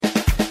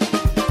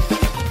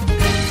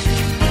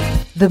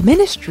The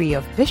ministry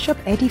of Bishop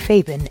Eddie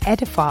FABIN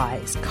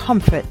edifies,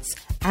 comforts,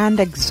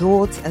 and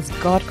exhorts as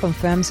God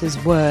confirms His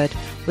word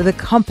with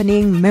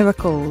accompanying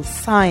miracles,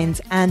 signs,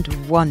 and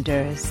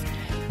wonders.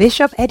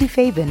 Bishop Eddie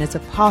FABIN is a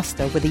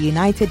pastor with the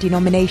United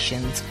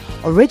Denominations,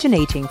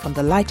 originating from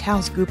the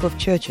Lighthouse Group of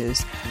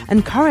Churches,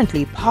 and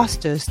currently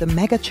pastors the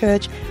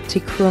megachurch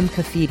Tikrum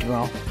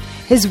Cathedral.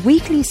 His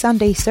weekly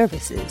Sunday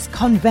services,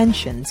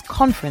 conventions,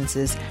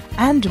 conferences,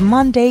 and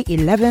Monday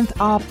 11th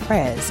hour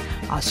prayers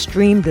are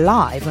streamed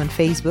live on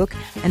Facebook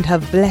and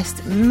have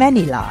blessed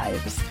many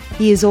lives.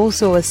 He is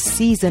also a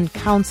seasoned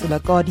counselor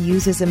God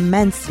uses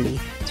immensely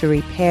to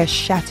repair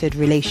shattered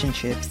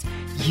relationships.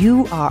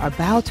 You are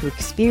about to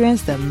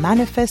experience the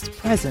manifest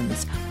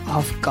presence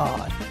of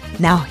God.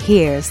 Now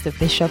here's the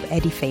Bishop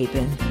Eddie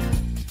FABIN.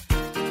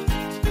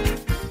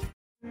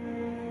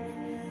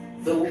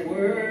 The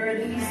word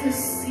is a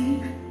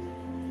seed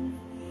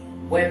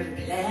when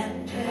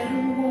planted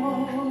in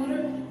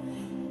water,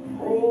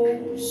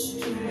 grows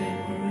to be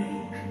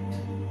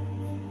great.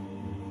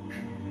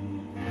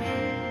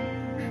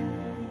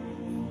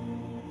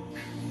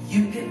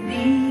 You can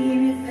be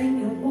anything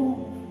you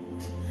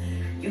want.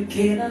 You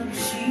can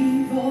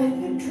achieve all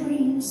your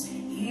dreams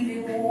if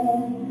you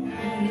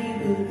only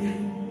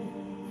believe.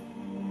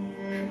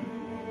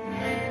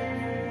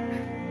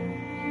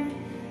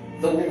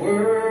 The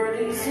word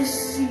is a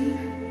seed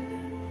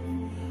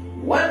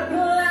when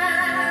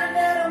planted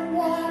and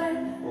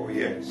watered, oh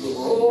yes,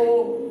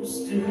 grows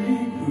to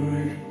be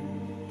great.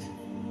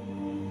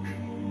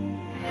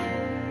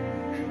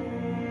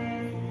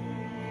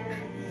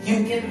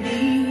 You can be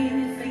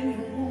anything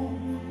you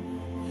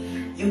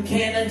want. You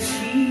can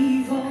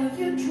achieve all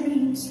your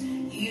dreams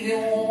if you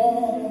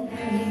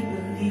only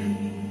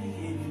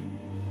believe.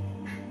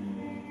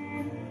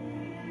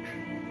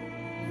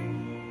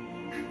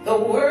 The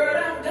word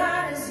of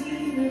God is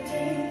here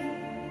today,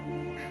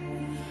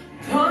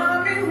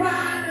 coming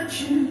right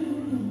at you.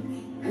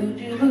 Would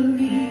you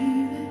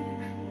believe it?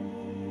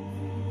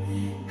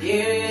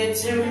 Dare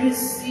to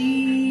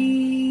receive.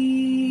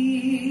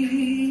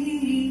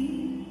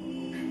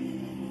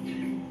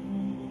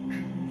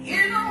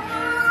 In a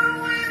world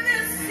where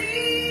there's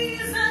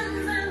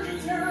seasons and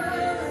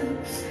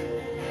times,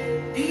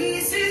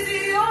 this is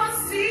your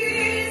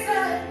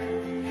season.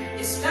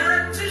 It's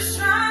time to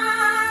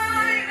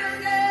shine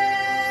again.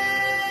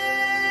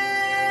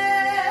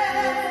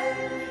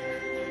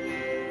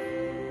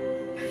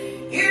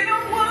 In a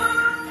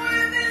world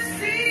where there's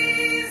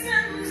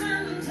seasons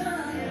and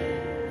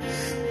times,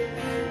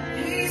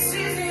 this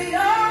is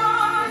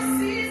your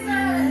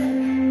season.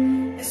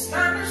 It's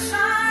time to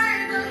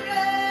shine again.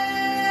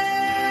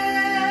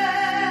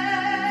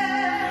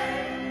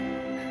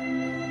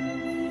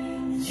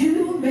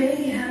 You may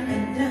have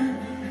been down,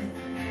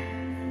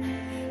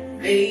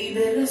 maybe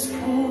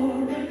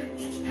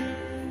discouraged.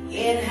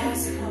 It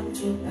has come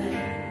to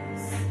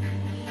pass.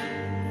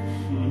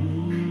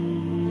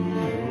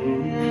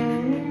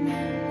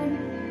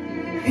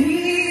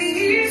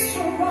 Be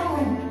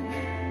strong,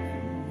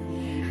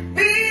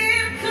 be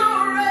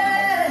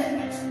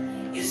encouraged.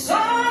 It's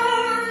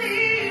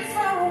only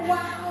for a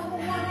while.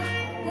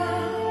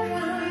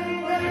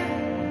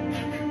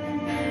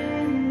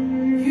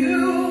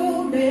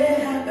 You may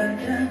have been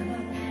down,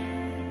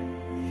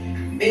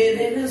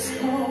 maybe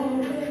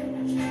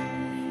discouraged.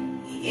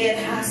 It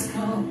has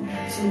come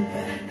to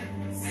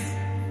pass.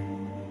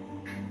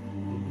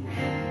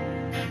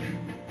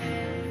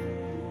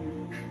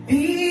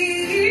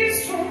 Be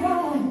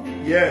strong,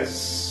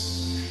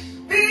 yes,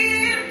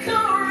 be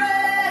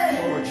encouraged.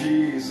 oh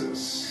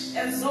Jesus.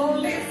 It's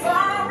only for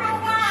a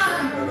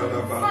while,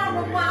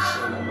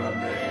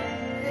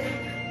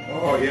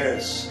 Oh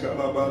yes,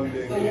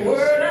 Kalabande. The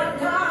word of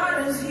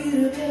God is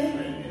here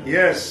today,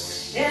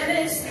 Yes, and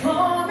it's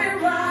coming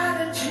right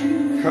at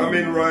you.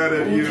 coming right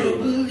at Would you you.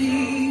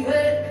 believe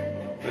it?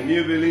 And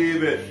you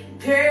believe it,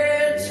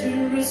 Dare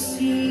to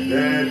receive.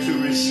 dare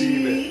to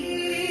receive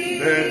it,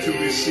 dare to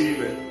receive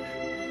it,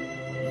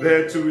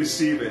 dare to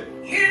receive it.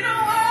 You know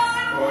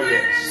what? Oh,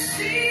 yes.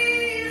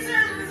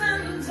 Seasons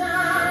and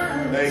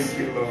times. Thank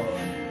you, Lord.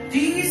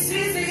 This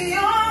is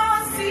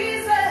your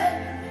season.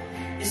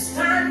 It's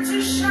time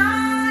to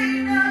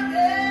shine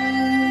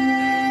again.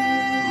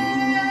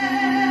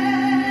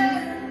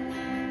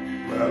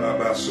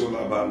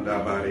 Malabasula banda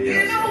baria.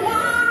 You know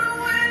what?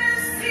 When the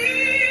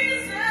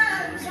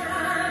seasons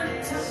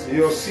and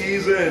Your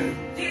season.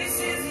 this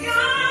is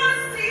your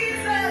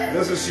season.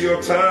 This is your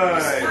It's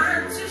time.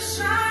 time to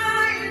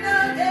shine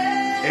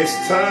again. It's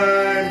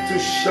time to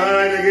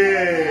shine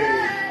again.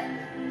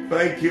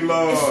 Thank you, It's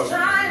Lord.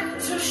 time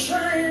to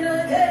shine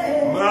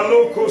again.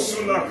 Maloko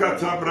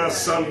sulakata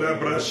brasanda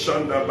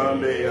brashanda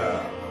bandeya.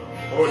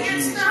 Oh It's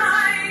Jesus.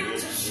 time to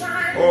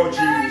shine Oh,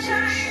 Jesus.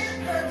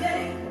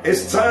 again.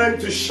 It's time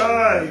to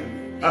shine.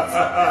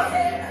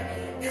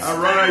 It's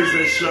Arise and time to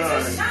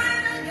shine.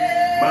 shine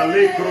again.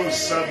 Malekro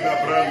sanda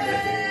brande.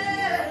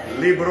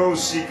 Libro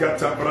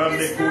sikata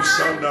brande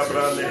kusanda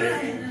brande.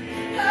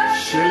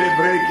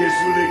 Celebrate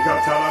Suli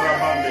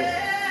Katalarabande.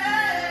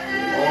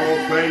 Oh,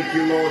 thank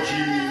you, Lord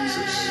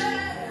Jesus.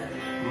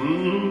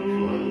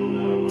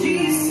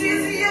 This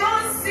is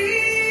your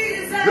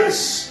season.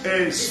 This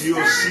is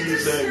your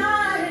season.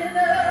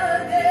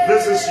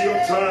 This is your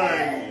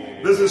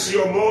time. This is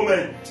your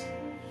moment.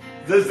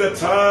 This is the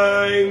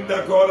time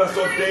that God has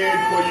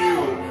ordained for you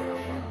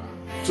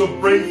to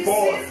bring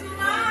forth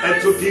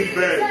and to give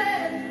birth.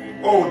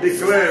 Oh,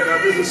 declare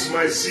that this is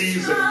my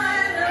season.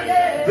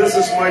 This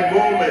is my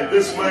moment.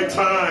 This is my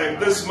time.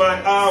 This is my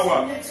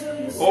hour.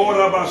 Oh,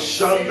 Rabba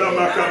Shanda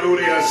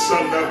Makaluria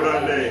Sanda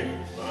Brande.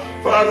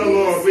 Father,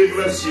 Lord, we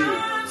bless you.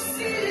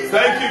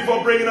 Thank you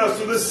for bringing us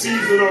to this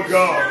season, oh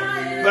God.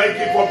 Thank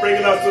you for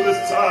bringing us to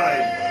this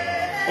time.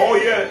 Oh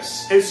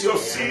yes, it's your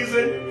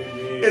season.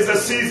 It's a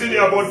season you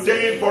have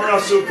ordained for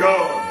us, oh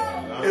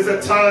God. It's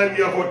a time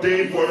you have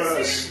ordained for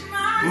us.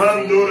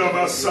 Mandura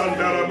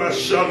Basandara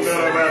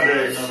Bashandara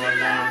Bade.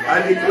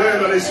 I declare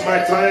that it's my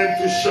time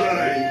to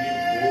shine.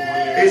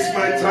 It's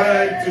my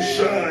time to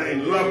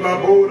shine. La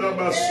Babora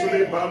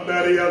Basule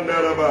Bandari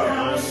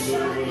Andaraba.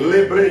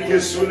 Lebreke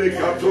Sule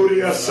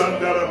Katoria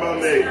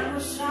Sandarabane.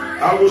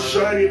 I will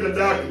shine in the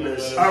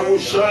darkness. I will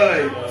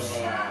shine.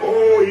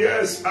 Oh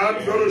yes,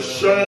 I'm going to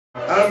shine.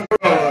 I'm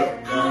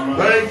God.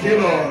 Thank you,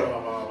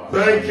 Lord.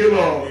 Thank you,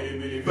 Lord.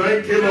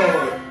 Thank you,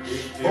 Lord.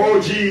 Oh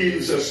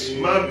Jesus.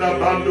 Manda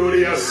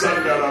Bandoria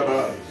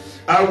Sandaraba.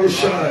 I will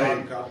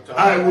shine.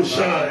 I will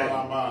shine.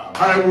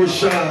 I will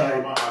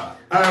shine.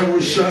 I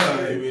will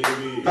shine.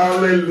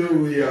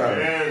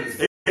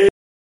 Hallelujah.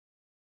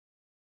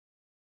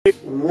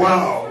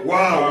 Wow,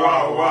 wow,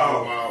 wow,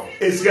 wow.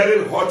 It's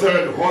getting hotter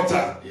and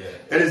hotter.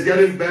 And it's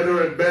getting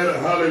better and better.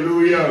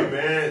 Hallelujah.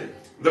 Amen.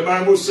 The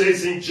Bible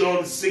says in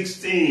John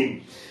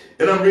 16,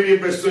 and I'm reading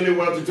verse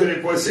 21 to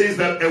 24, it says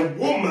that a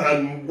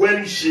woman,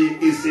 when she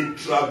is in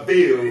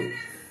travail,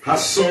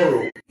 has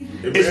sorrow.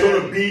 Amen. It's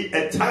going to be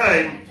a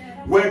time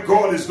where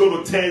God is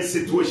going to turn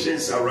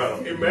situations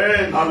around.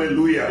 Amen.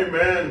 Hallelujah.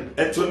 Amen.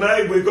 And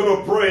tonight we're going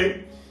to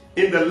pray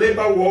in the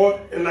labor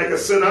ward. And like I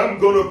said, I'm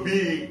going to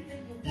be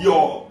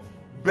your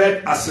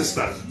bed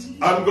assistant.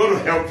 I'm going to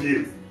help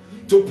you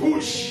to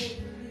push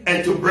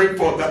and to bring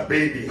forth that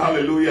baby.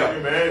 Hallelujah.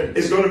 Amen.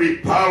 It's going to be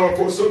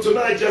powerful. So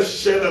tonight, just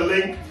share the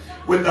link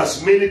with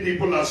as many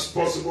people as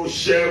possible.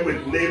 Share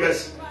with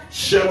neighbors,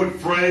 share with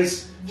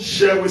friends,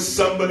 share with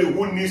somebody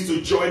who needs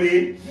to join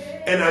in.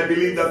 And I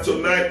believe that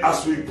tonight,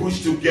 as we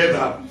push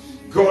together,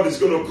 God is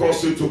going to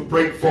cause you to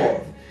break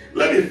forth.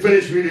 Let me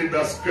finish reading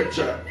that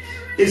scripture.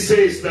 It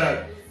says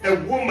that a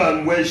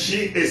woman, when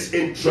she is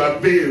in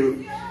travail,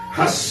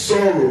 has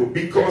sorrow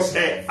because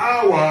her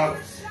hour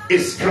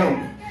is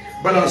come.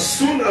 But as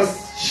soon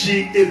as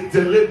she is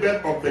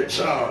delivered of the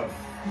child,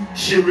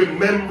 she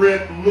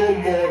remembered no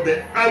more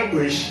the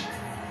anguish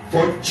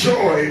for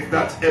joy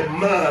that a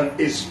man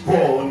is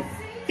born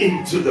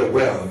into the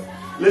world.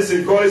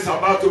 Listen, God is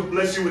about to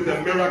bless you with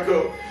a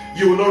miracle.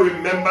 You will not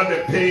remember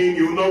the pain.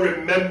 You will not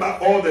remember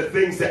all the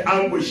things, the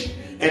anguish,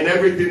 and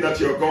everything that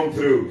you're going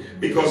through,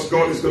 because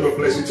God is going to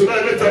bless you.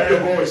 Tonight, lift up your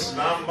voice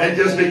and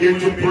just begin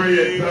to pray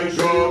and thank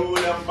God.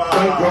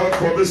 Thank God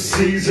for this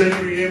season.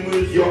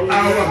 Your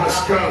hour has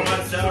come.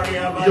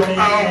 Your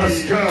hour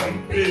has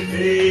come.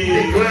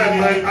 Declare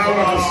my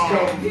hour has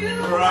come.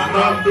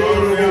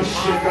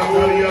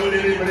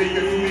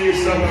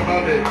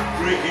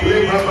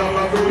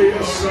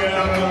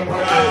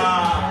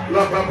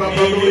 La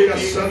Babaluria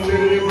Santa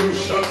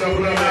Brushanda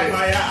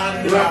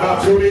Brane, La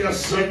Baturia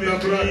Santa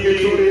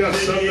Braketuria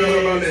Santa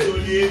Brane,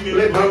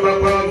 Le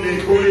Bababandi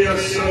Kuria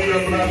Santa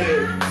Brane,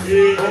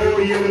 Oh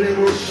Yele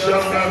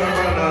Brushanda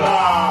Brana,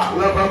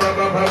 La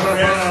Babababa.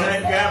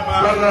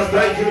 Father,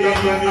 thank you that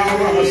my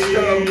hour has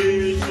come,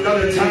 that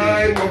the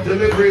time of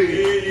delivery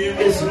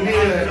is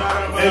near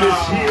and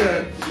is here.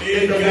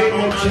 In the name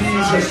of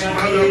Jesus, it's my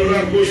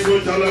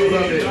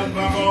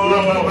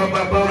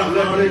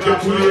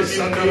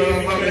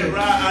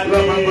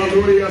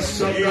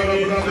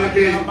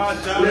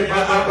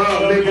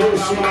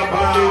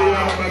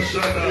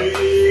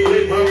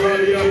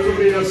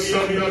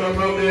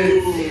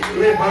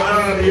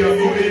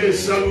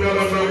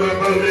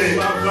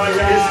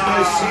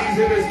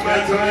season, it's my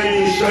time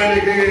to shine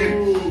again.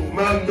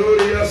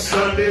 Mandoria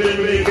Sunday,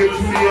 break it to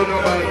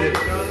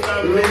the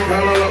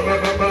Lekala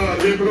Baba,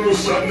 Libro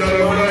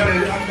Sandarabane,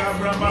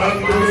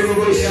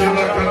 Mandoro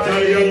Sila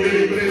Kataria,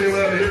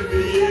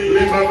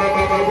 Le Baba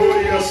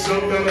Baboria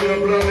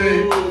Sandarabane,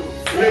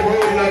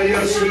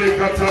 Lebonaria Sule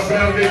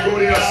Katabra,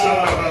 Goria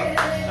Sandaba,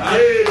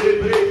 Hey,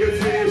 break it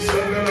to you,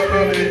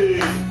 Sandarabane,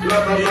 La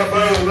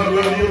Baba, La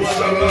Badio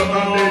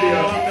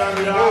Salamania.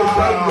 Oh,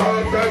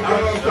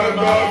 thank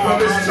God for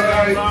this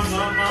time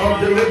of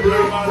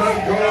delivery. Thank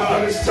God for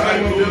this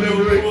time of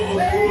delivery.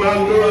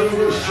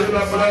 Mandoro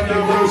Shela Branda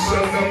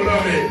Brosanda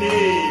Brame,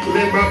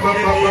 Le Baba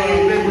Baba,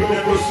 Le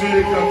Broco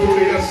Sile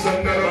Katuria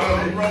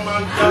Sandarabane,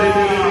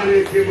 Le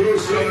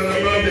Kebrosanda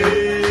Brame,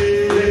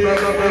 Le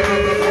Baba Baba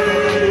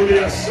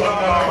Duria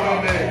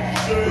Sandarabane,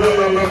 La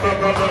Baba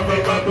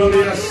Baba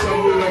Duria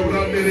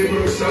Sandarabane, Le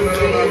Brosanda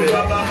Brame,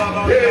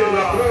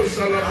 La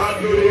Brosa La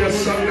Banduria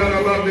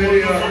Sandarabane,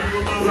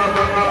 La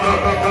Baba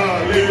Baba,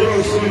 Le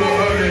Brosanda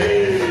Brame,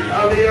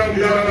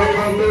 Alianda La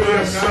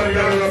Banduria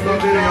Sandara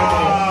Baberia,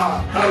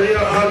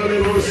 Alia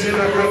Hallelujah,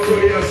 Sina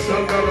Katoria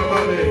Sandara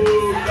Babe,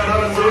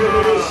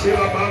 Hallelujah,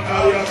 Sila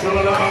Bakaria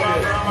Salamabe,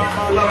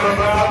 La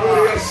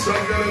Babadoria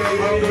Sandara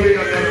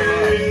Baberia,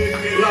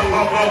 La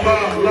Baba,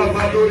 La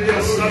Badoria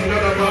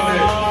Sandara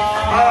Babe,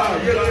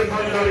 Yele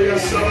Mandaria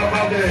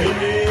Salamabe.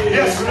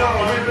 Yes, now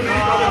we believe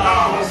that the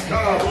hour has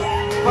come.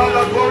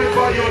 Father,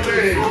 glorify your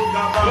name.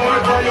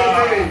 Glorify your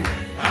name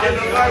in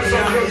the lives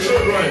of your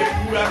children.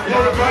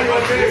 Glorify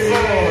your name,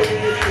 Lord,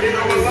 in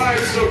our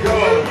lives, oh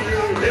God.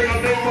 In the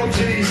name of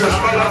Jesus.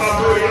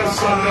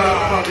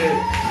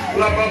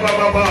 La Baba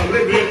Baba,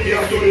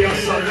 Lebekia Toria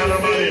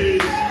Sandalamane,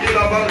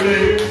 Ilabane,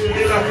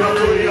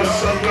 Ilakatoria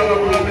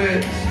Sandalamane,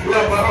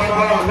 La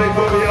Baba,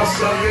 Legoria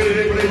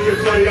Sandere,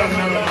 Lebekia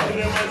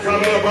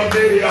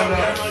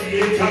Calabanderiana,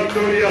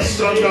 Icantoria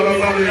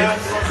Sandalamane,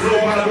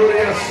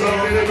 Romadoria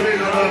Sandere,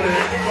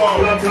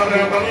 La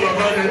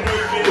Tarabane,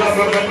 La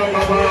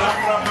Baba,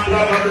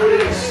 La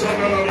Badoria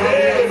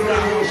Sandalamane,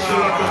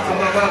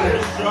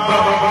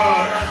 Baba,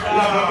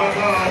 La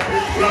Baba,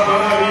 La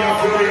Bavaria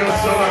Gloria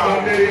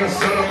Salabanderia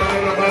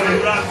Salabanabane,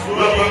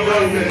 La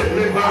Babane,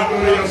 Le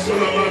Bandoria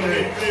Solamane,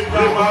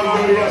 Le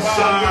Bandoria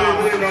Sandere,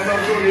 La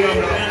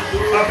Bandoriana,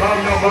 La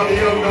Banda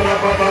Badiana, La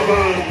Baba,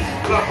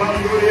 La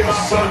Bandoria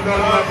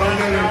Sandara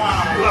Bandere,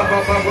 La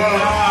Baba,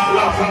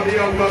 La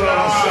Tabiana, La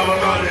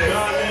Salabane.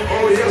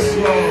 Oh yes,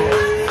 Lord.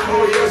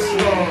 Oh yes,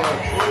 Lord.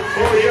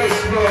 Oh yes,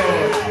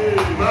 Lord.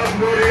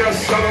 Bandoria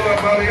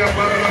Salabaria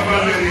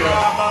Barabanderia,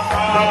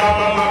 La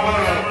Baba.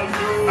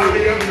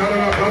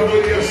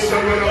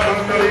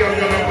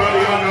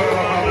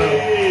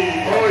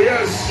 Oh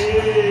yes,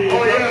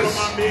 oh yes,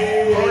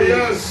 oh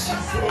yes.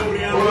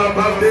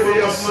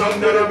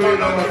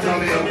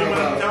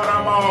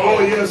 Oh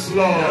yes,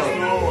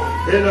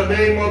 Lord. In the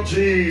name of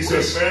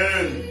Jesus.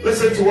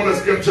 Listen to what the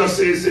scripture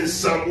says in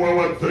Psalm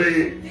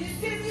 113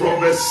 from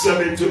verse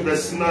 7 to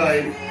verse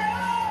 9.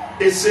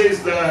 It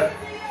says that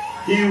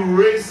he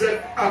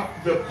raiseth up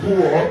the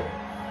poor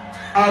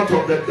out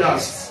of the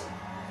dust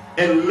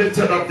and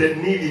lifted up the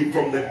needy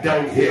from the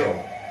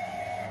dunghill,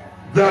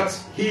 that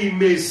he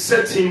may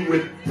set him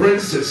with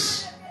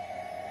princes,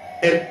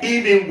 and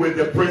even with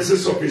the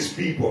princes of his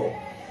people.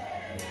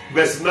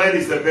 Verse 9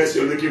 is the verse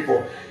you're looking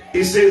for.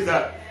 It says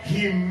that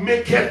he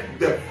maketh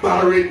the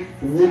barren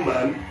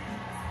woman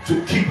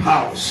to keep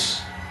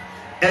house,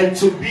 and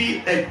to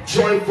be a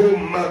joyful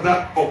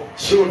mother of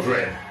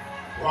children.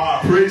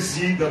 Wow. Praise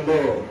ye the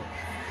Lord.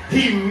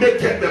 He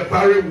maketh the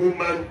barren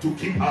woman to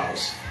keep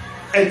house,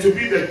 and to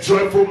be the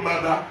joyful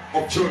mother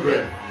of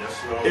children.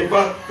 Yes, Lord. In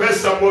fact, 1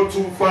 Samuel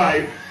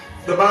 2:5,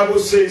 the Bible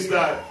says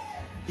that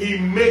he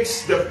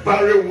makes the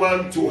barren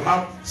one to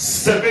have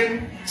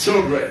 7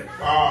 children.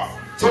 Wow.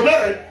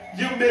 Tonight,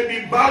 you may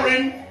be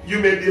barren, you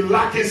may be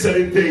lacking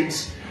certain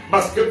things,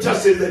 but scripture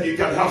says that you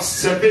can have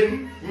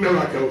 7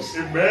 miracles.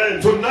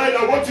 Amen. Tonight,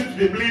 I want you to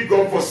believe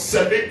God for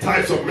 7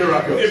 types of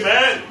miracles.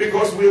 Amen.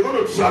 Because we're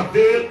going to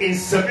travail in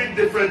 7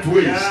 different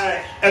ways.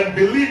 Yeah. And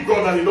believe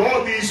God that in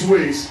all these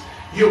ways,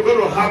 you're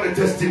going to have a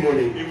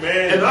testimony.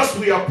 Amen. And as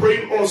we are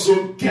praying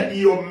also, get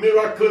your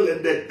miracle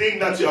and the thing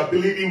that you are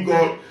believing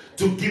God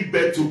to give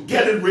birth to,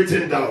 get it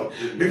written down.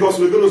 Because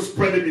we're going to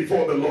spread it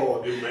before the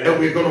Lord. Amen. And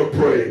we're going to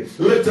pray.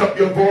 Lift up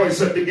your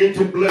voice and begin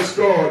to bless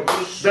God.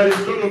 That is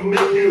going to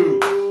make you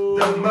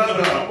the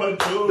mother of many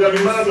children.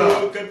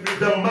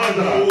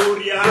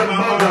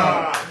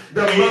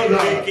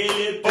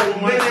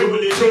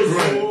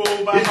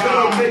 It's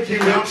going to make you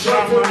a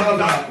joyful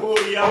mother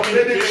of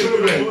many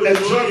children, a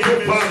joyful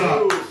father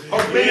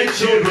of many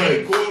children.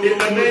 In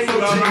the name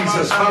of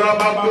Jesus.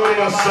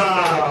 Parabadoya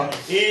Sandara,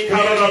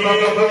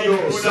 Karababado,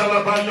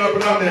 Salabanda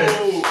Brame,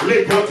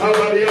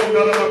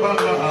 Lekatavarianda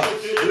Rabanda,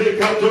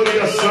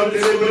 Lekatoria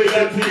Sandere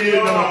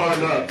Brigatiana,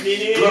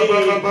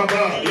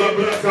 Lababa,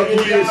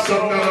 Labrakatuya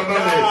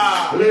Sandarabane,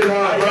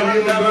 Lera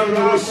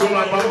Ranianda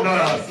Solabanda.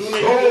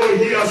 Oh,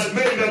 he has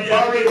made a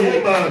barren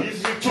woman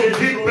to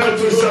give birth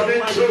to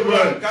 7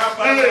 children.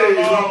 Hey,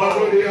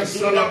 Labadoria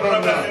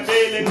Salabanda,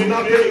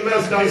 nothing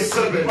less than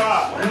 7.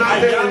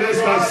 Nothing less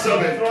than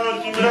 7.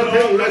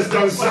 Nothing less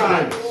than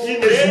 7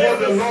 is what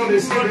the Lord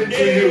is giving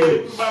to you.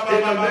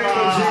 In the name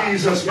of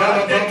Jesus.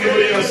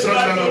 Labadoria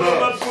Sandarabanda,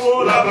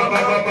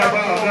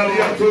 Lababa,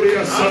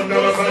 Nariaturia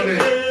Sandarabane,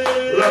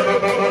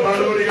 Lababa,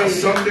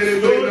 Sandere,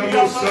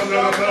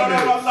 Sandarabane,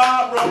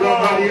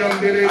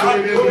 Labariandere,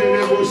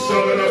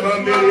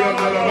 Sandarabane,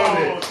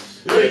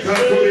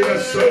 Lekatoria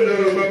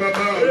Sandere,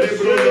 Baba,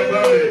 Lebro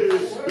Baba,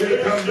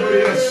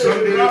 Lekatoria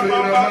Sandere,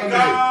 Baba,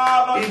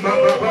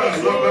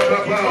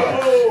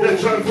 the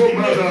joyful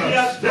mother,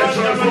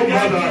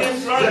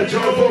 the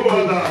joyful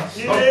mother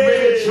of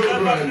many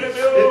children. In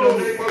the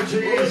name of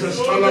Jesus,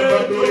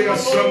 Malabadoria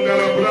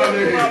Sandara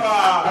Brane,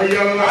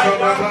 Ayala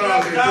Baba,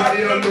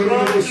 Italian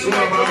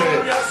Sulamane,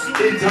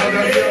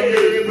 Italian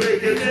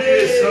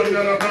Brigade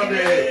Sandara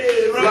Brane,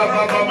 La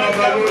Baba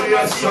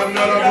Badoria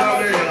Sandara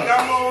Brane,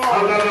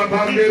 Alala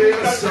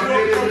Banderia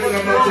Sandere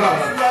Mata,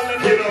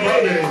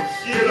 Kilabane,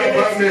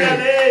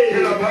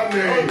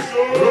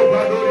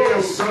 Robadoria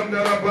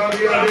Sandara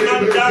Baria,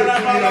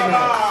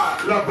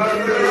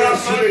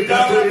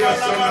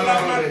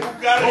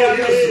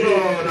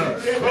 Lord.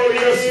 Oh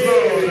yes,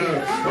 Lord.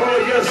 Oh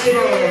yes,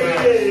 Lord.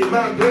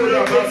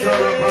 Mandura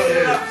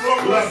Batarabane.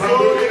 La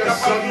Baduria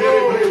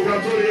Sandere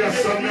Brigaturia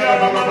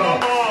Sandera Baba.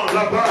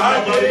 La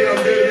Baba Maria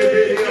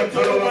Beria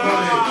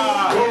Tarabane.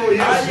 Oh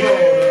yes,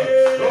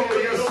 Lord. Oh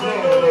yes,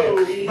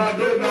 Lord.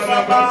 Madonna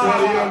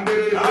Bataria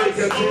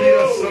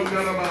Brigaturia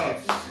Sandera Baba.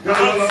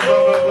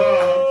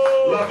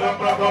 La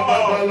Baba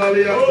La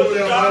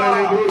Liaturia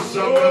Mare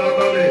Brusa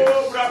Barabane.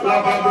 La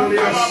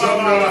Baduria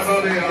Sandera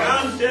Bane.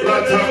 La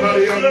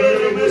Tabaria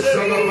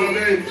Brusa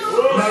Barabane.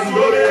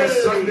 Mandoria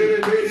Sandere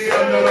Beria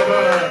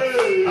Narabane.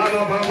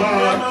 Alabama,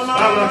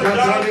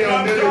 Alacataria,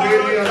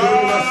 Mereberia,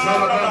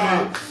 Salabane,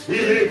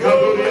 Ile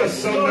Cadoria,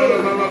 Sandra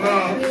Baba,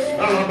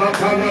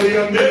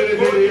 Alabataria,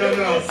 Mereberia,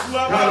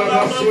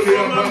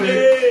 Calabasuria, Bane,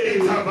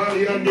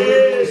 Itabaria,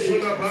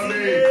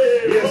 Sulabane.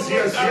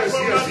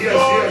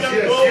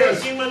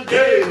 Yes.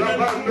 Hey, La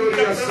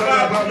Bandoria,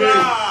 Salabane,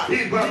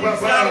 Ibaba,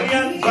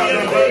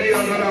 Banabaria,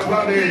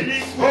 Narabane.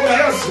 Oh,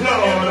 yes,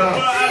 Lord.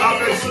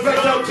 I'm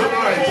expected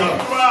tonight.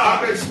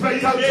 I'm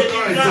expected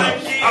tonight.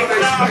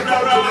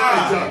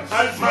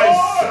 My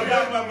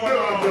seven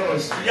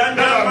miracles that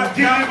I'm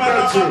giving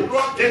birth to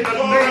in the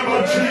name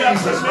of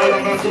Jesus.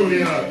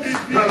 Malabaturia,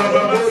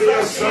 Malababuria,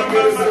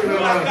 Samuel,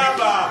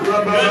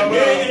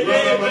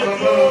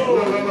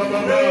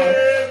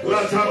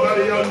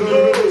 Latabaria,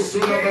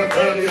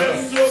 Sulabataria,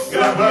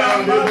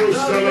 Labane,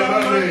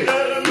 Musalabane,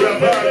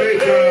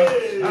 Labaleka,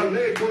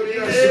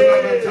 Alegoria,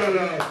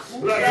 Sulabatala,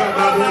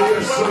 Latabaria,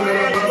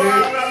 Sulabane,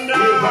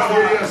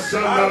 Lababuria,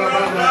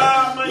 Sandalabana.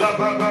 La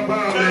Baba Baba,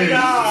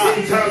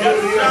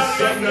 Italia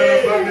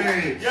Sandalabane,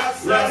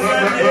 La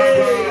Baba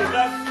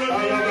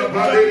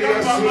Baba,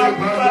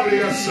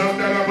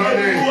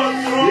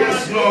 yes,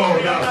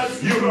 Lord,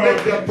 you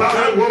make the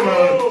barren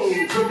woman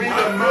to be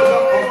the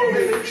mother of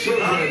many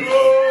children.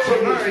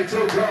 Tonight,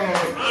 oh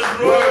God,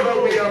 wherever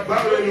we are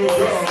barren, oh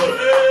God,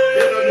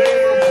 in the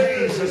name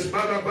of Jesus,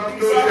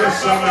 Balabandoria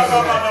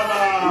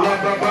Sandalabane, La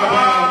Baba,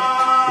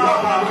 La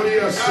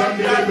Baburia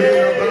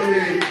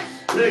Sandalabane,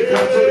 La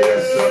Catoria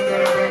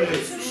Sandalabane,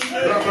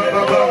 La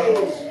Baba,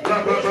 La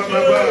Baba,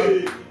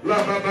 La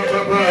Baba,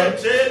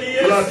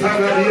 La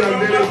Tanaria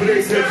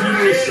Melebreke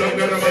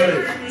Sandalabane,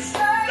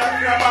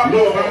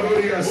 Lo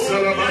Baburia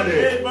Salamane,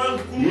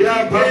 Ya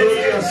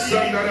Baburia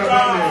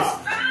Sandalabane,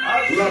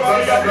 La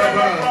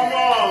Baba,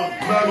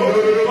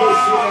 Mandoro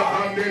Sula.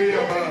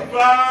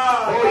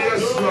 Oh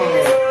yes,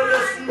 Lord.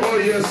 Oh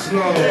yes,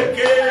 Lord.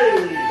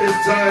 It's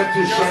time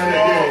to shine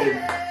again.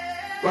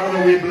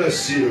 Father, we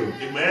bless you.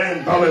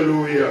 Amen.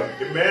 Hallelujah.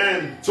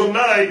 Amen.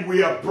 Tonight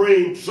we are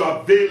praying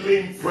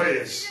travailing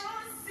prayers.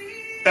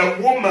 A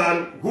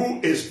woman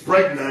who is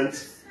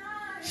pregnant,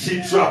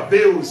 she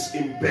travails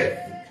in birth.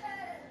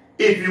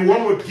 If you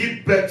want to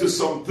give birth to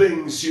some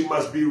things, you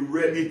must be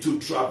ready to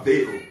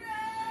travail.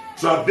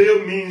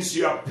 Travail means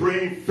you are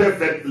praying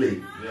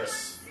fervently.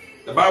 Yes.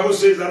 The Bible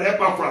says that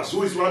Epaphras,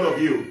 who is one of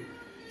you,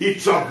 he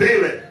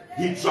travailed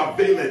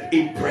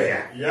in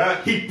prayer.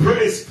 Yeah. He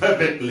prays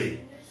fervently.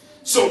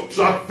 So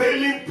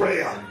travailing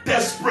prayer,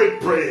 desperate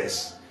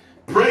prayers,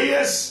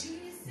 prayers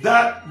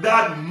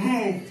that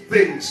move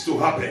things to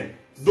happen.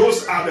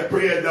 Those are the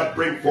prayers that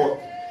bring forth.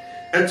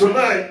 And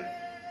tonight,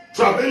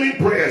 travailing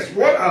prayers.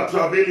 What are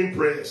travailing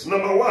prayers?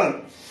 Number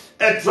one,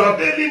 a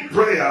travailing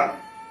prayer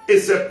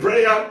is a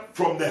prayer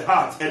from the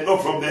heart and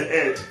not from the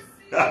head.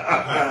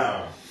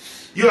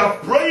 You are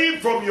praying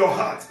from your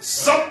heart.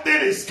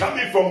 Something is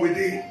coming from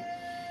within.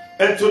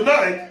 And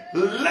tonight,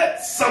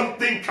 let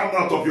something come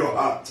out of your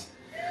heart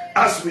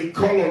as we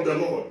call on the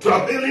Lord.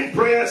 Travailing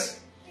prayers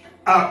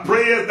are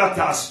prayers that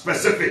are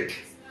specific.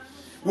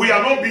 We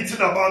are not beating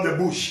about the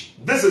bush.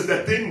 This is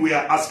the thing we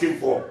are asking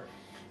for.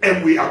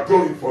 And we are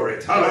going for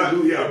it.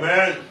 Hallelujah.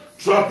 Amen.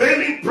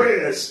 Travailing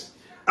prayers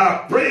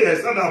are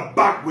prayers that are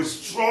backed with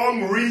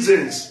strong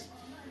reasons.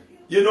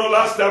 You know,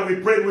 last time we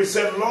prayed, we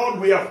said, Lord,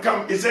 we have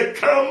come. He said,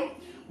 come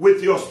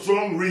with your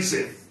strong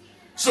reason.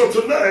 So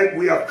tonight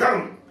we have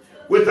come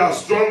with our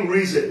strong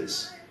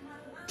reasons.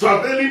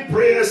 Travailing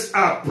prayers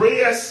are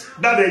prayers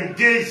that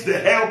engage the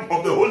help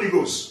of the Holy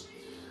Ghost.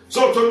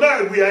 So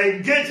tonight we are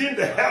engaging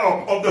the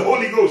help of the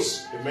Holy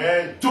Ghost.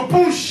 Amen. To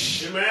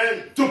push.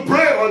 Amen. To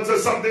pray until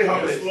something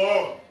happens. Yes,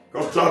 Lord.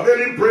 Because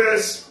travailing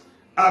prayers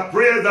are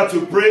prayers that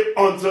you pray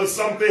until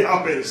something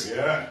happens.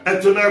 Yeah.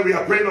 And tonight we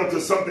are praying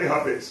until something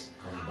happens.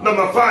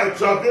 Number 5,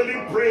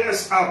 travailing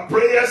prayers are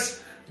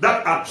prayers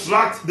that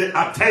attract the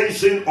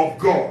attention of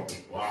God.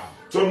 Wow.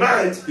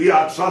 Tonight we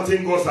are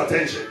attracting God's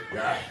attention.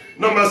 Yeah.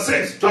 Number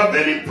 6,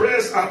 travailing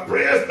prayers are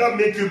prayers that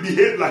make you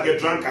behave like a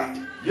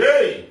drunkard.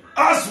 Yay.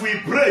 As we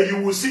pray,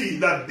 you will see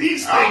that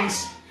these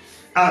things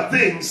are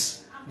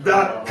things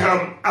that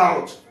come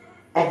out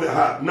of the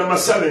heart. Number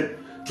 7,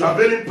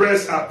 travailing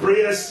prayers are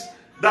prayers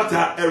that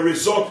are a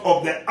result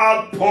of the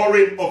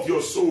outpouring of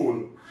your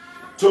soul.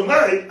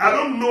 Tonight, I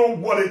don't know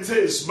what it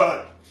is,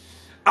 but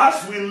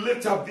as we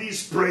lift up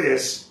these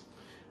prayers,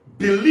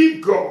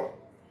 believe God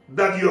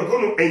that you're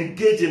going to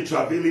engage in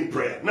travailing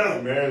prayer. Now,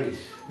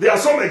 there are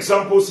some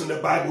examples in the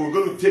Bible. We're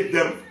going to take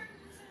them,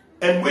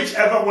 and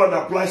whichever one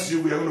applies to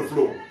you, we are going to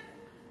flow.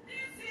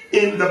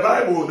 In the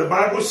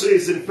Bible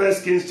says in 1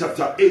 Kings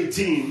chapter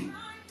 18,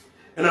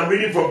 and I'm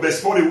reading from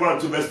verse 41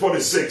 to verse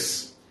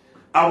 46,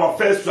 our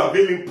first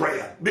travailing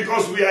prayer.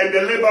 Because we are in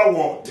the labor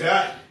ward,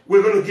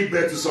 we're going to give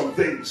birth to some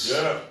things.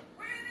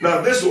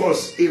 Now, this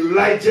was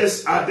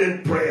Elijah's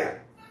ardent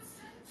prayer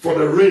for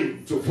the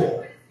rain to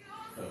fall.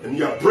 And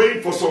you are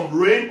praying for some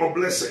rain of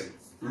blessing,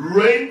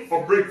 rain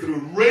of breakthrough,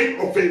 rain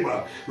of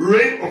favor,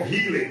 rain of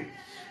healing.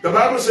 The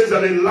Bible says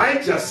that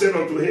Elijah said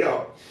unto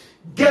Ahab,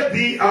 get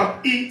thee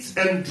up, eat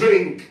and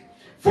drink,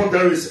 for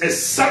there is a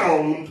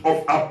sound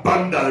of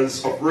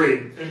abundance of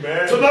rain.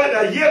 Amen. Tonight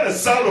I hear the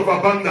sound of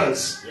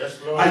abundance. Yes,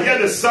 Lord. I hear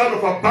the sound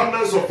of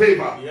abundance of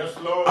favor. Yes,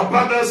 Lord.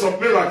 Abundance of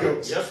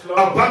miracles. Yes, Lord.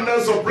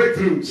 Abundance of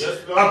breakthroughs. Yes,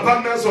 Lord.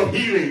 Abundance of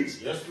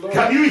healings. Yes, Lord.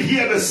 Can you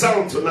hear the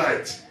sound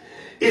tonight?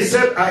 He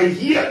said, I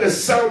hear the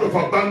sound of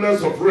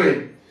abundance of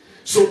rain.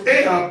 So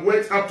Ahab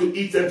went up to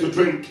eat and to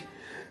drink.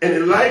 And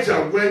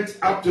Elijah went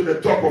up to the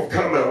top of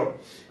Carmel,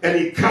 and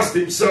he cast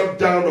himself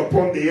down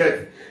upon the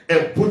earth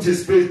and put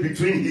his face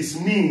between his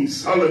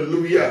knees.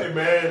 Hallelujah.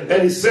 Amen.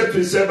 And he said to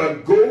his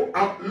servant, go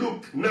up,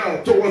 look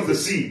now towards the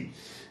sea.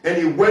 And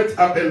he went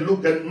up and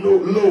looked, and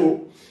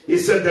lo, he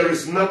said, there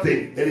is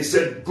nothing. And he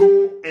said,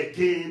 go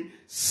again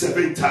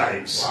 7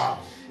 times. Wow.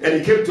 And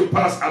it came to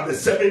pass at the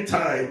 7th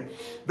time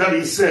that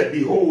he said,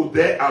 behold,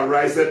 there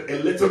ariseth a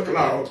little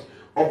cloud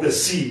of the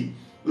sea,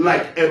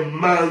 like a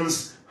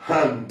man's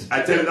hand.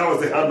 I tell you, that was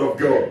the hand of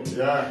God.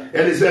 Yeah.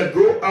 And he said,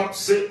 go up,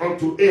 say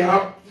unto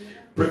Ahab,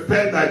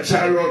 prepare thy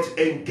chariot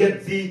and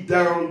get thee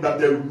down, that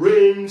the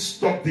rain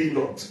stop thee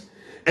not.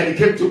 And it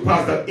came to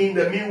pass that in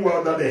the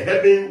meanwhile that the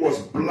heaven was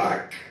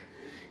black,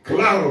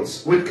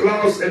 clouds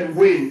and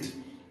wind,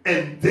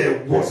 and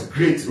there was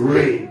great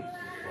rain.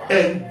 Wow.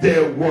 And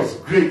there was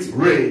great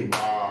rain.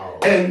 Wow.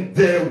 And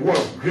there was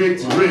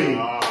great rain.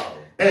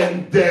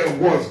 And there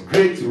was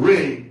great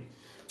rain.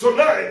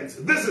 Tonight,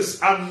 this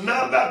is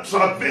another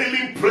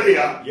travailing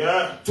prayer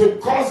to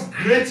cause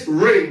great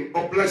rain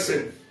of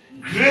blessing,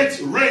 great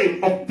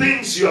rain of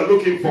things you are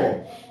looking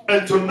for.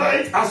 And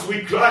tonight, as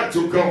we cry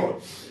to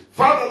God,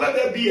 Father, let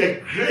there be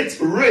a great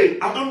rain.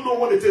 I don't know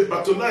what it is,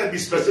 but tonight be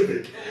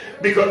specific.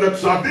 Because the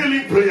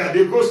travailing prayer,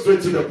 they go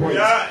straight to the point.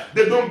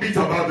 They don't beat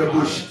about the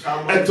bush.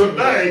 And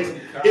tonight,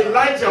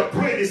 Elijah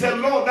prayed. He said,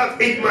 Lord, that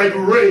it might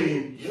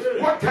rain.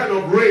 What kind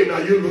of rain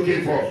are you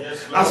looking for?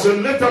 As you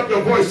lift up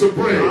your voice to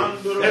pray,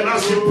 and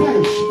as you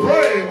push,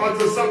 pray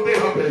until something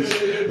happens.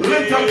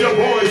 Lift up your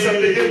voice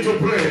and begin to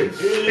pray.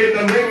 In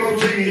the name of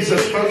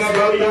Jesus.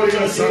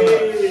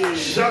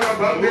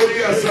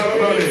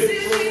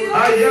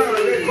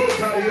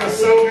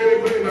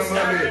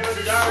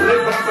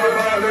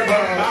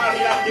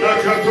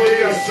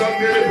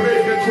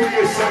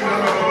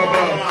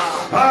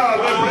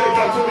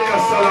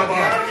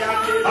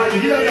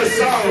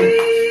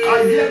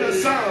 I hear the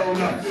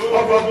sound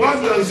of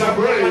abundance of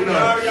rain.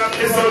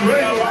 It's a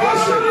rain of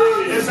blessing.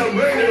 It's a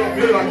rain of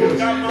miracles.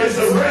 It's a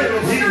rain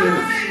of healing.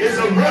 It's a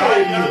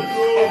rain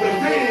of the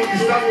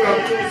things that we are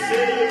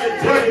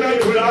pregnant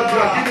with, that we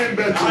are giving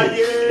birth to.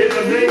 In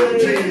the name of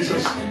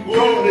Jesus,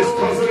 God is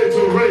causing it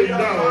to rain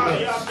down.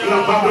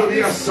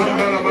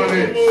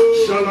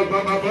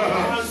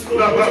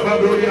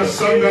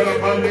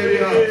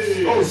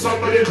 Oh,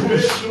 somebody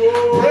push.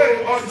 Pray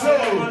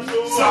until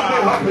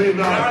something happens.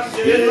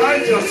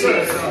 Elijah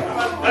said,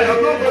 I am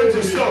not going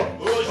to stop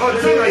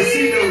until I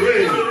see the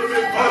rain.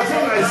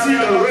 Until I see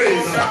the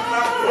rain.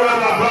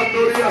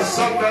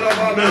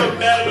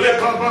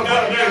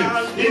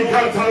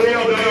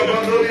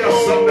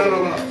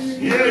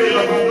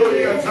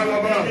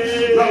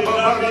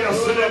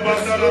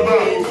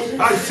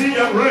 I see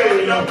the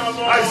rain.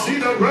 I see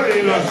the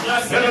rain.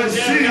 And I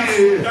see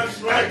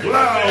a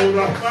cloud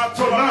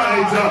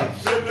tonight.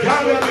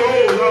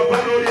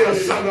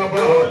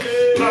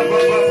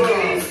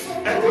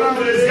 A cloud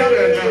is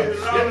gathered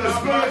in the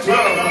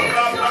spiritual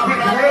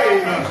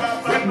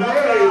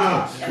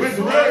with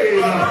rain.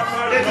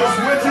 It is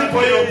waiting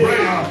for your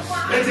prayer.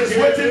 It is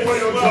waiting for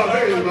your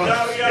travail.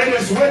 It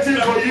is waiting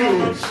for you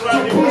to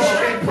push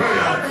in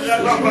prayer.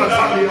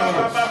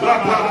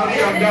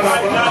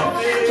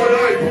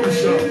 Tonight,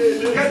 push.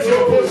 Get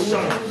your push.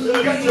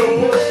 Get your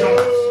push.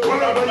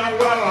 Wherever you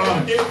are,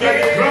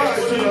 and cry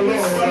to the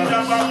Lord.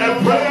 A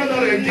prayer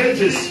that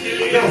engages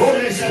the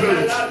Holy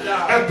Spirit.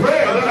 A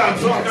prayer that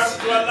attracts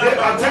the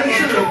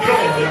attention of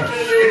God.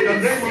 In the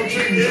name of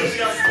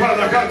Jesus.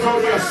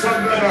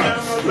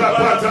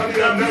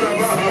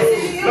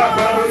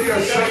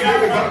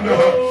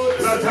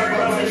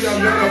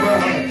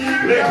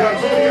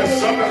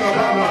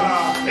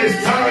 It's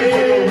time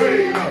for the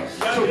rain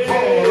to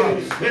fall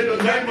in the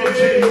name of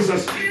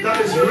Jesus. That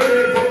is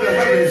raining from the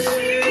heavens.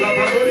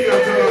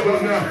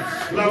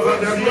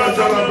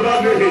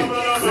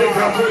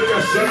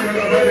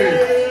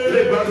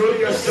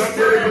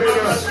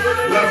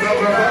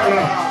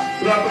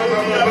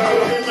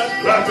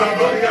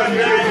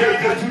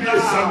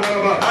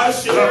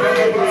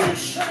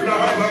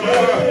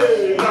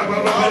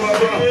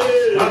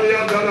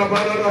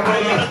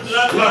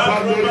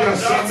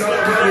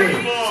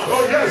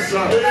 Oh yes,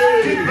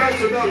 get back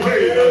to the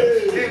rain.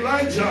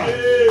 Elijah,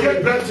 get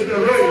back to the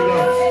rain.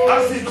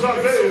 As he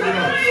travailed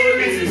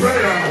in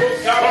prayer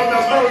on the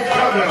Mount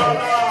Carmel.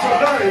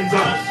 Tonight,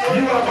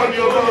 you are on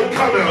your Mount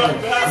Carmel.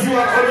 You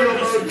are on your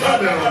Mount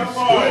Carmel.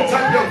 Lift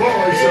up your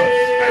voice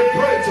and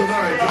pray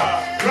tonight.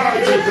 Cry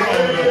to God.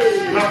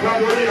 La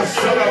Badoria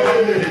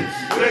Salabande,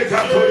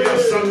 Rekatoria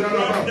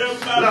Sandaraba,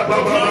 La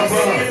Baba,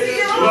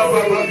 La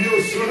Baba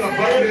Yusula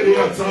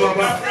Banderia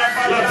Salaba,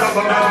 La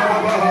Baba,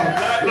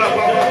 La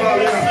Baba,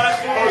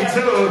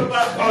 until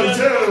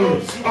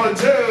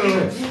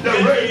the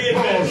rain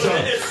falls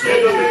in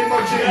the name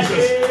of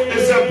Jesus.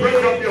 It's a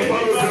break up your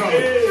battle ground.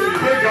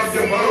 Break up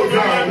your battle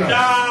ground.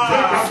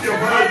 Break up your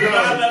battle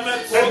ground.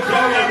 And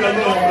call on the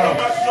Lord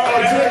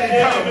until he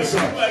comes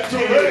to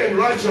rain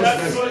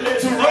righteousness,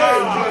 to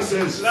rain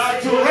blessings,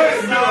 to rain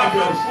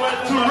miracles,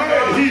 to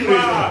rain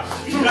healing,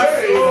 to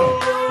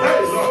rain.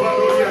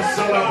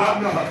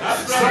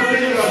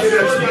 Something you have been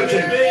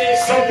expecting,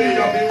 something you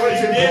have been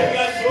waiting for.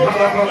 La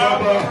Baba,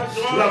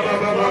 La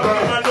Baba,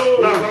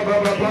 La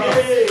Baba,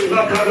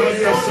 La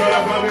Baronia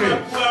Sarabane,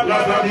 La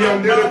Badia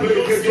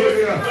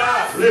Nerebricatoria,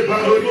 Le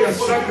Baronia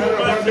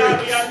Sacarabane,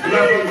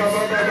 La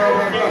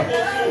Baba,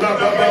 La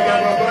Baba,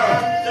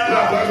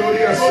 La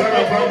Baronia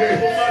Sarabane,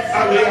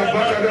 Alia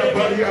Bada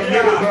Badia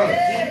Nereba,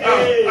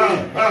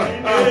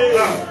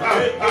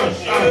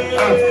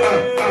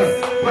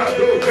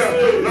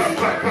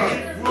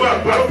 La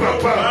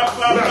Papa,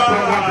 La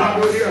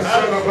Baronia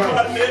Sarabane,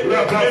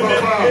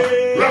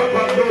 La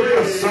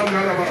Baronia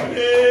Sarabane,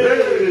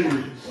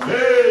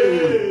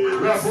 Hey,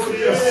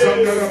 Rabonia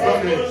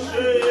Sandarabane.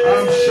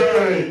 I'm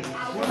shine.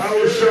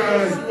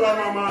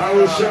 I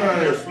will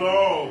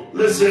shine.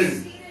 Listen,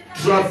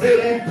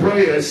 travailing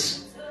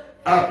prayers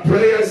are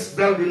prayers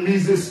that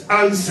releases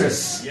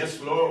answers. Yes,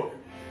 Lord.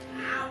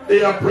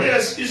 They are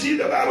prayers. You see,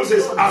 the Bible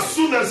says, as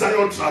soon as I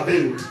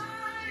travailed,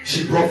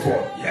 she brought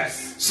forth.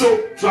 Yes.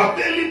 So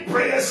travailing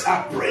prayers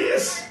are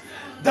prayers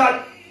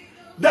that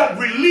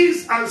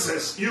release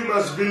answers. You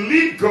must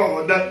believe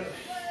God that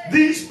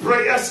these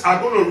prayers are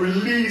going to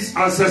release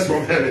answers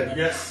from heaven.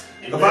 Yes.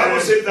 The Bible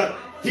says that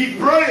he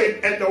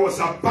prayed and there was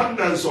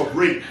abundance of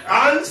rain.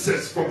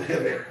 Answers from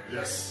heaven.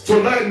 Yes.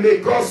 Tonight may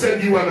God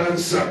send you an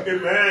answer.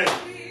 Amen.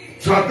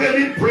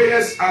 Travailing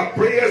prayers are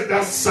prayers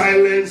that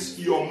silence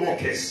your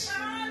mockers.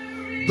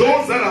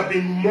 Those that have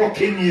been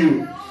mocking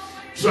you.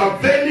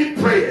 Travailing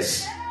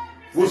prayers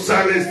will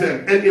silence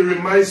them. And it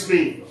reminds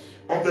me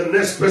of the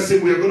next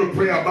person we are going to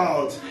pray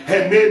about.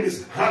 Her name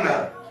is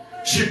Hannah.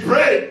 She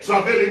prayed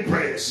travailing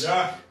prayers,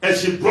 and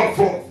she brought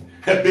forth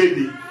her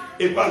baby.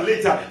 But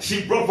later,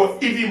 she brought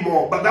forth even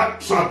more. But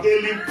that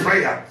travailing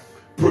prayer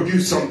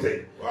produced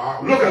something.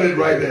 Wow. Look at it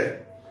right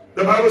there.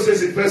 The Bible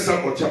says in 1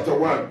 Samuel chapter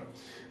 1.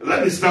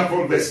 Let me start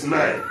from verse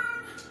 9.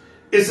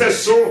 It says,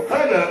 so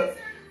Hannah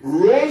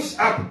rose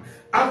up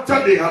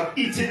after they had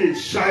eaten in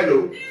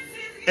Shiloh,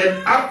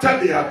 and after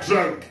they had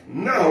drunk.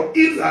 Now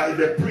Eli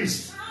the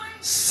priest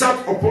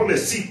sat upon a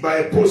seat by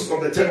a post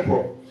of the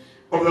temple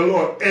of the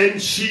Lord,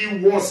 and she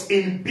was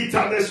in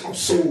bitterness of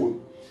soul,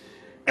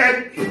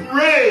 and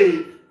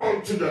prayed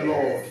unto the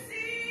Lord,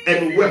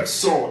 and wept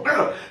sore.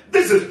 Now,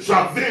 this is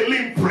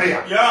travailing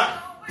prayer. Yeah.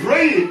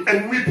 Praying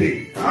and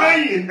weeping.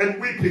 Praying and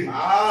weeping.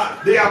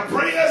 They are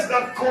prayers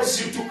that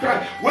cause you to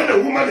cry. When a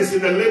woman is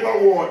in the labor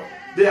ward,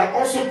 there are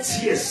also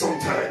tears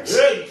sometimes.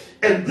 Hey.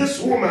 And this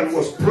woman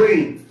was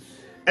praying.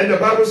 And the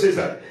Bible says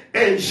that,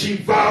 and she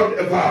vowed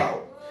a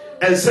vow,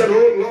 and said,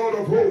 O Lord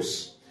of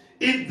hosts,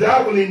 if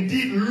thou will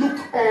indeed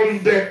look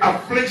on the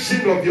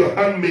affliction of your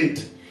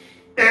handmaid,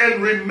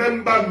 and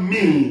remember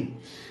me,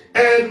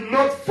 and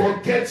not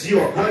forget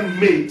your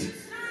handmaid,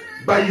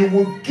 but you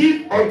will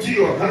give unto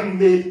your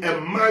handmaid a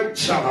man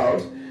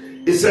child,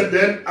 he said,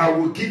 then I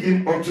will give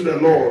him unto the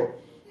Lord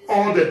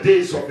all the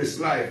days of his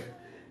life,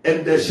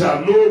 and there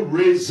shall no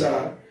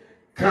razor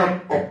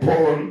come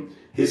upon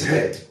his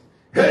head.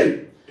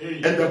 Hey,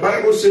 and the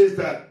Bible says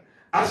that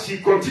as she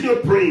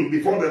continued praying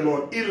before the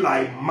Lord,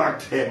 Eli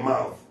marked her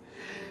mouth.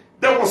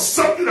 There was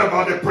something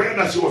about the prayer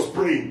that she was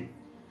praying.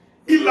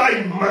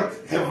 Eli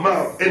marked her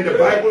mouth, and the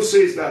Bible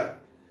says that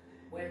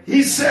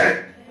he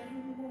said,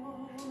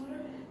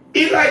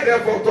 Eli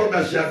therefore thought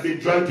that she had been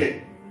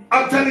drunken.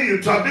 I'm telling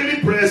you,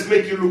 travailing prayers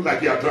make you look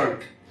like you are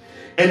drunk.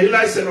 And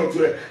Eli said unto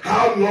her,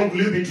 how long will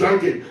you be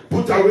drunken?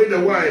 Put away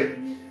the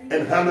wine.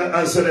 And Hannah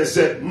answered and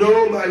said,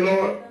 no, my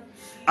Lord,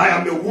 I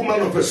am a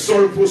woman of a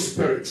sorrowful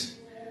spirit.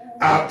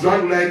 I have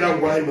drunk neither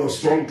wine nor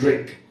strong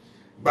drink,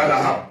 but I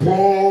have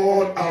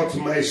poured out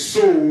my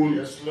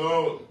soul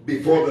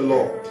before the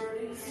Lord.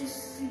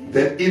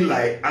 Then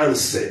Eli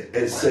answered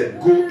and said,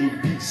 go in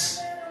peace.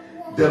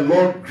 The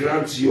Lord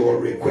grant your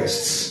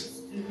requests.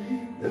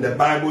 And the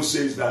Bible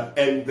says that,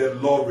 and the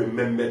Lord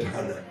remembered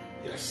Hannah.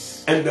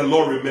 Yes. And the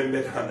Lord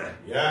remembered Hannah.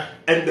 Yeah.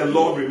 And the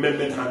Lord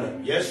remembered Hannah.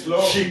 Yes,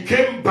 Lord. She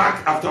came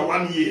back after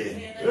 1 year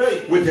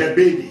with her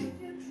baby.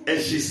 And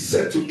she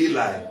said to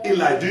Eli,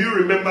 Eli, do you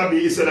remember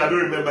me? He said, I don't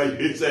remember you.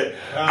 He said,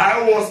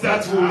 I was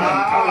that woman.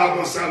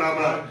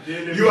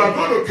 You are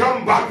going to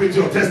come back with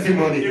your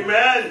testimony.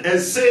 Amen. And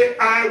say,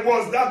 I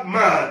was that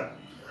man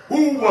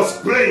who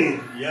was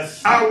praying.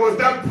 Yes. I was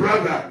that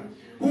brother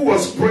who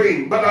was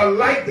praying. But I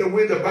like the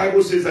way the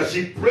Bible says that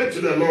she prayed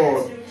to the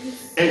Lord.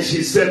 And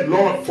she said,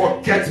 Lord,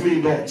 forget me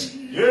not.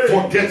 Yeah.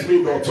 Forget me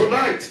not.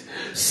 Tonight,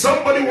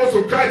 somebody wants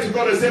to cry to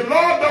God and say,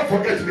 Lord, don't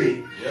forget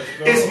me. Yes,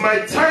 it's my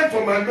time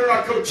for my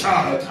miracle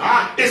child.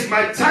 It's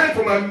my time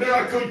for my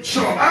miracle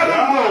job. I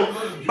don't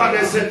know, but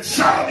there's a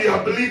child you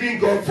are believing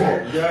God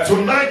for. Yeah.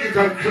 Tonight you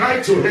can cry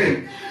to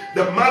him.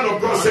 The man of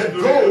God said,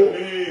 go,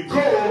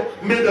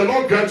 may the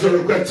Lord grant your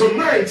request.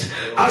 Tonight,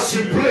 as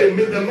you pray,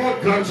 may the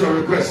Lord grant your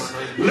request.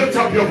 Lift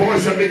up your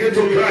voice and begin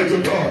to cry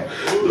to God.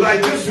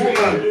 Like this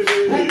woman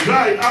who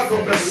cried out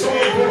of a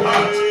sorrowful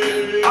heart,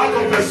 out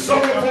of a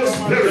sorrowful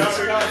spirit.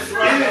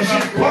 She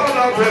poured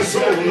out her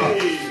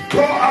soul.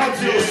 Pour out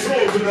your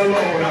soul to the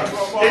Lord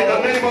in the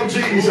name of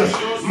Jesus.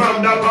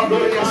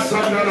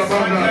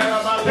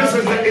 This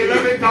is the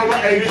 11th hour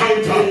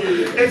encounter.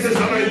 It is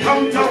an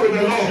encounter with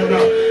the Lord.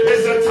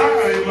 It's a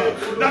time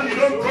that you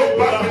don't go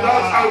back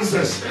without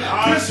answers.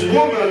 This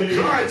woman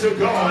cried to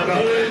God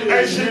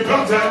and she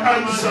got her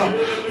answer.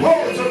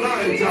 Paul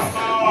tonight,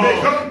 may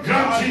God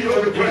grant you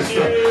your request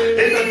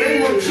in the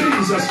name of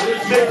Jesus.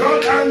 May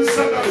God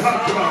answer that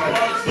heart cry.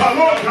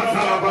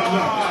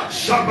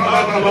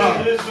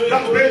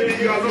 That baby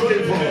you are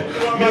looking for,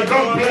 may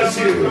God bless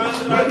you.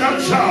 When that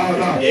child,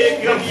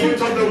 the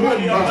fruit of the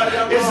womb,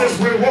 is his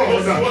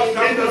reward.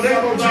 In the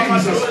name of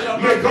Jesus,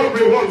 may God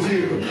reward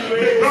you.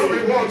 May God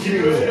reward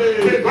you.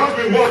 May God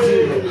reward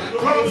you.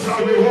 God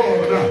shall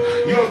reward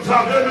your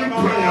traveling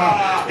prayer.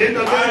 In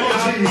the name of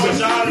Jesus.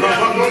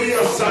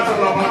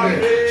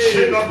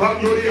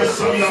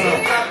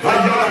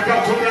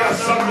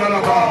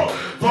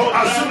 For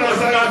as soon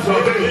as I am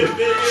travailing,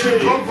 she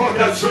comfort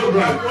the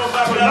children.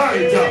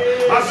 Tonight,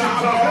 as you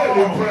travail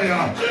in prayer,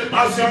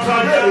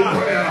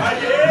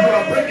 you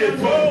are bringing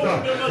forth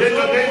in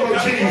the name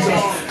of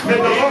Jesus. May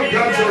the Lord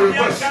grant your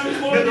request.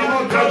 May the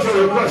Lord grant your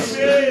request.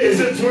 Is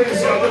it twins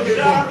you are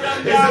looking for?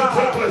 Is it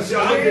triplets you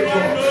are looking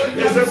for?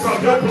 Is it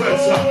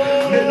quadruplets?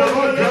 May the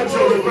Lord grant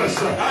your request.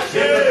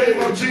 In the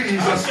name of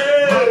Jesus.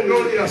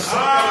 Hallelujah.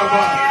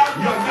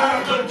 Your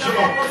miracle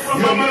child,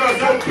 your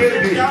miracle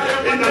baby.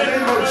 In the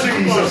name of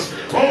Jesus.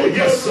 Oh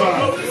yes, sir.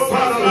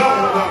 Father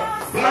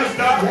Lord, bless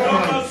that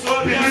woman.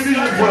 Believing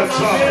you for a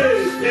child.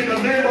 In the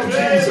name of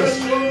Jesus.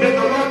 May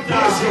the Lord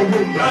bless your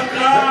womb. May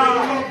the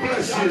Lord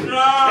bless you.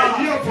 A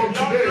year from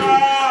today,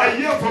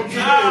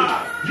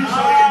 you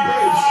shall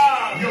embrace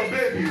your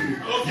baby.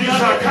 You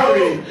shall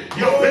carry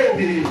your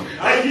baby.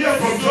 A year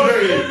from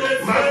today,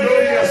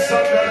 Magnolia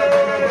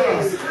Sandara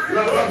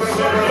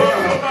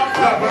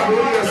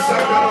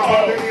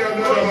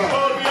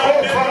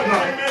Oh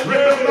Father,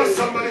 remember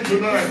somebody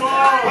tonight.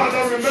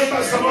 Father,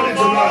 remember somebody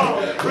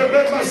tonight.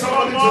 Remember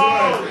somebody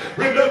tonight.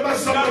 Remember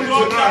somebody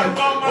tonight.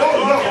 Oh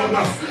Lord,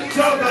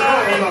 tell the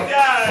Lord,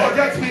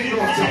 forget me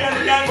not.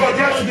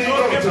 Forget me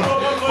not.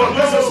 For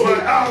this is my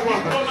hour.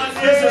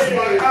 This is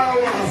my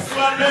hour.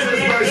 This is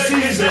my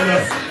season.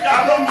 I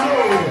don't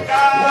know when you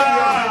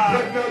have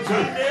been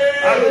pregnant.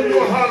 I don't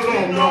know how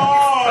long.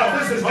 But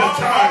this is the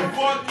time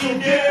to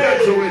give birth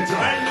to it.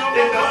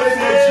 In the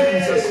name of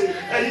Jesus.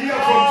 A year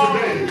from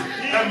today.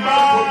 A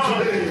month from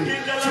today.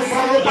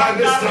 Tomorrow by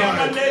this time.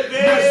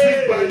 Next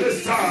week by this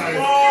time.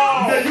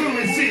 May you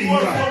receive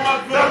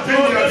that thing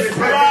you have been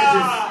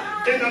pregnant.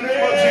 In the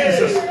name of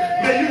Jesus.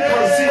 May you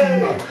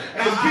conceive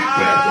and give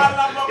birth.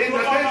 In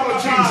the name of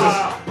Jesus.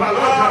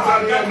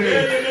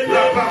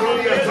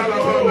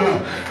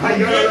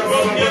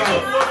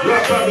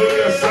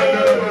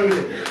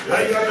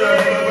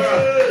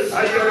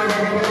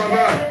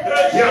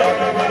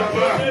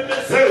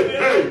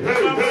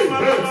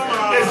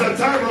 It's a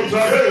time of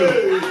travail.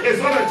 It's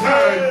not a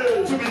time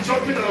to be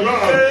jumping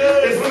around.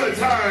 It's not a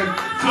time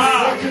to be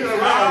walking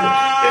around.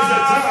 It's a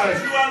time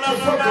to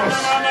focus.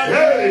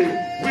 Hey,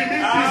 we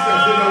need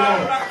business with the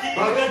Lord.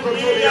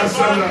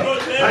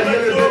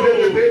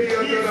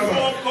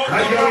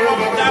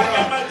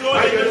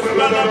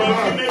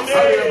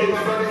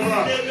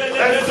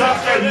 Enter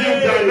a new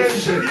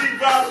dimension.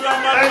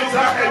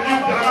 Enter a new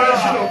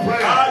dimension of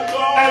prayer.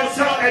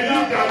 Enter a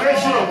new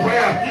dimension of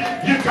prayer.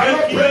 You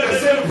cannot pray the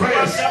same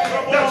prayers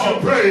that you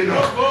prayed. A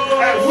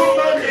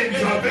woman in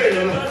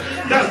travail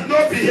does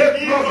not behave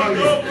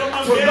normally.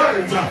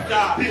 Tonight,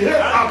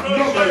 behave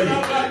abnormally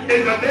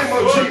in the name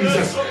of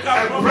Jesus. A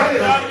prayer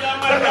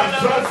that has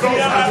drawn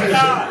God's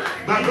attention.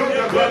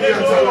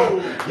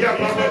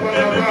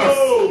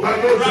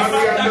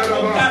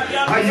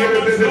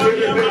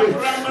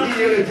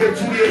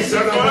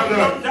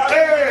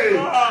 Hey,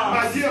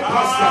 my dear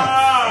pastor,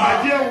 my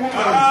dear woman,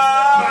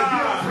 my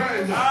dear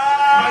friend,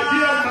 my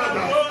dear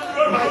mother,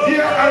 my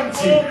dear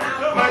auntie,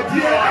 my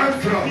dear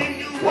uncle,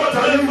 what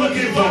are you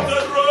looking for?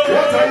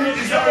 What are you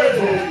desiring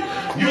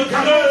You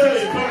cannot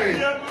just pray.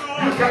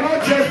 You cannot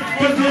just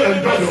do and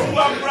do.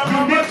 You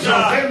need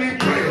travailing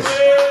prayers.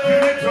 You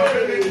need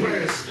travailing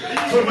prayers.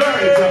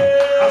 Tonight,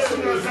 as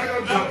soon as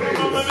Zion travails,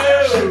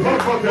 she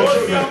brought forth the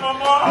children.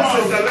 This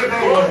is the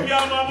labor word.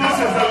 This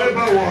is the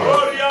labor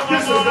word.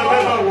 This is the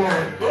labor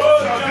word.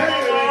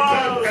 Travailing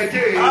them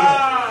again.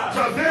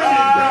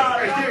 Travailing them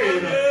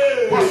again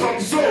for some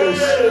souls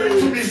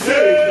to be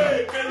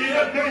saved. In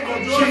the name of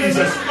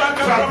Jesus,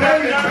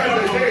 travailing them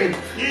again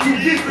to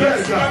give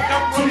birth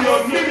to your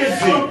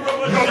ministry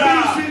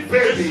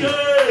baby.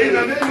 In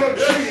the name of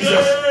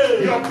Jesus,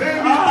 your baby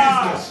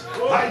business.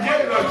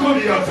 Ayena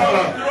kulia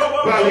tala,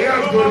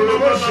 baliando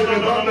roboshi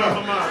lebana.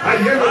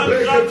 Ayena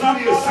breke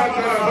tulia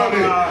santa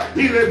rabane.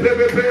 Ile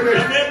bebe bebe,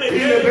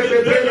 ile bebe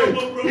bebe,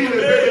 ile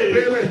bebe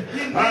bebe.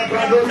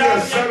 Abadonia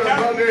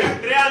sarabane.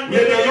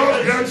 May the Lord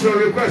grant your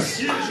request.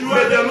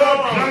 May the Lord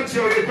grant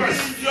your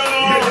request.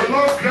 May the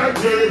Lord grant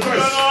your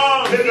request.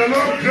 May the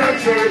Lord grant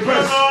your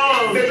request.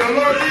 May the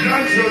Lord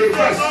grant your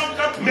request.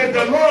 May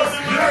the Lord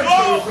grant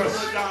your request.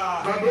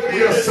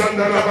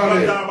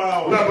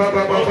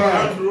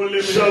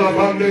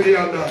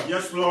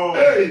 Yes, Lord.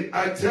 Hey,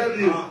 I tell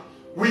you,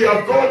 we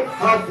have gone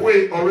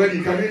halfway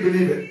already. Can you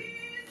believe it?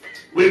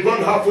 We've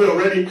gone halfway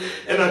already,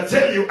 and I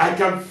tell you, I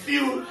can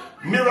feel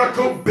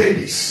miracle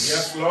babies.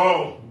 Yes,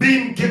 Lord.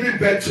 Being given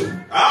birth to.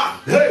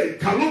 Hey,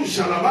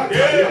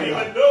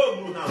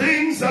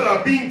 things that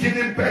are being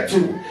given birth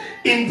to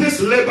in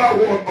this labor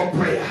ward of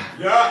prayer.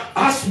 Yeah.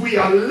 As we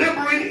are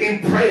laboring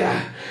in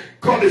prayer,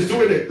 God is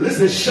doing it.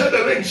 Listen, share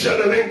the link, share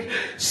the link.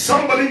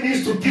 Somebody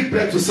needs to give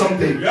birth to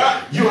something.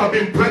 Yeah. You have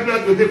been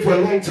pregnant with it for a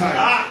long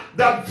time.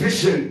 That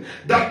vision,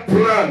 that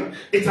plan,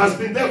 it has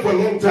been there for a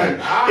long time.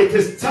 It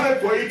is time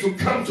for it to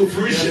come to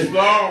fruition.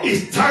 Yes,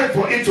 it's time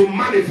for it to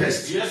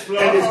manifest. Yes,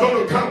 Lord. And it's going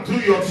to come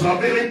through your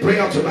travailing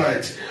prayer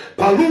tonight.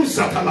 That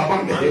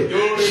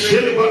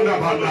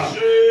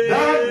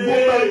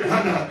woman,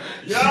 Hannah,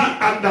 she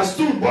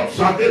understood what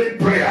travailing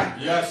prayer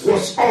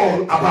was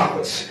all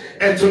about.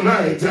 And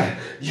tonight,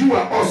 you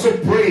are also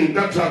praying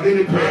that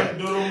travailing prayer.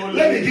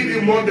 Let me give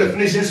you more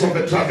definitions of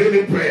the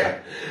travailing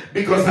prayer,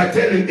 because I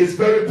tell you, it's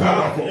very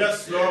powerful.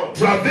 Yes, Lord.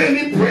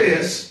 Travailing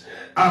prayers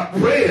are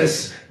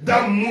prayers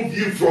that move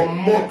you from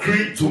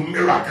mockery to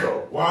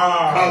miracle.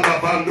 Wow.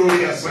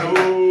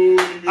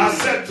 I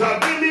said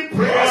travailing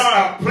prayers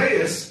are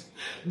prayers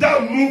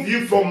that move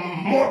you from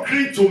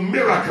mockery to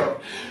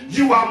miracle.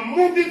 You are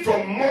moving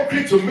from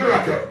mockery to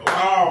miracle.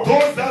 Wow.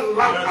 Those that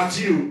laugh at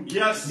you,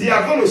 they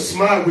are going to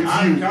smile with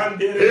you.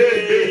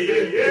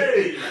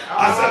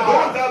 I said,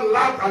 those that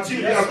laugh at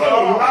you, they are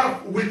going to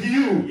laugh with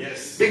you.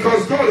 Yes.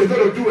 Because God is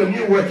going to do a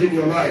new work in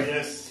your life.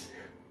 Yes.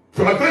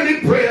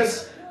 Travailing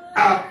prayers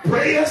are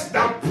prayers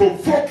that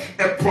provoke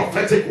a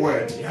prophetic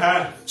word.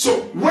 Yeah.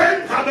 So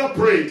when Hannah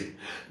prayed,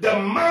 the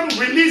man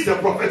released the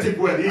prophetic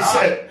word. He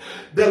said,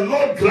 the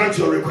Lord grant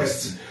your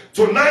request.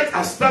 Tonight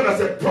I stand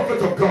as a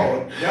prophet of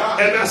God,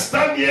 and I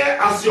stand here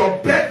as your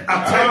birth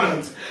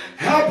attendant,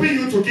 helping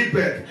you to give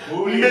birth.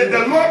 May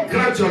the Lord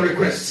grant your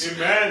request.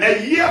 Amen.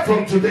 A year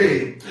from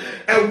today,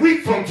 a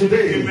week from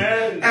today,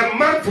 Amen. a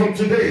month from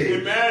today,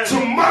 Amen.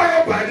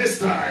 tomorrow by this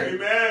time,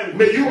 Amen.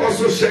 may you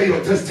also share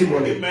your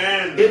testimony.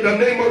 Amen. In the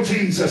name of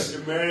Jesus.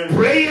 Amen.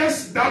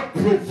 Prayers that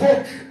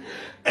provoke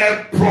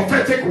a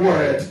prophetic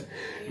word,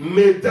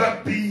 may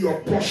that be your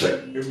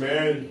portion.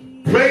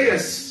 Amen.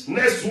 Prayers,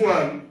 next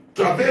one.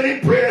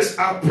 Travailing prayers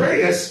are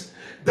prayers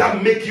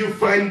that make you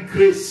find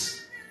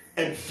grace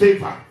and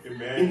favor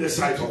in the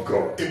sight of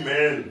God.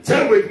 Amen.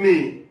 Turn with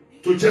me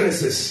to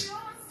Genesis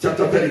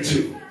chapter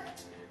 32.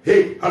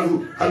 Hey,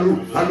 hello,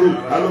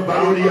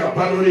 Baloria,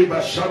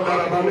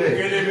 Bashandara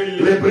Bame,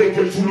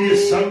 Lebreke Tulia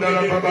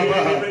Sandara Baba,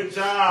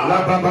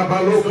 La Baba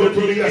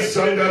Tulia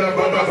Sandara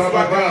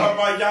Baba,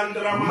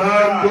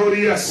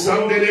 Mandoria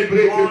Sandere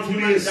Breke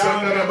Tulia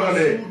Sandara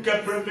Bane.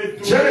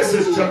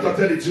 Genesis chapter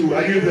 32.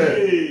 Are you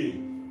there?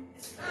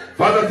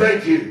 Father,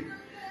 thank you.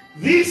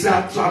 These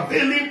are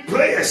travailing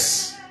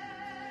prayers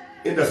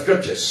in the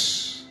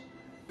scriptures.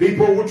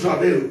 People who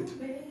travailed.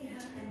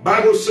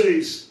 Bible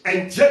says,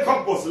 and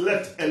Jacob was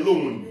left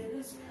alone,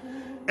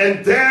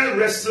 and there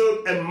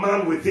wrestled a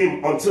man with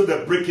him until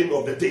the breaking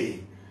of the day.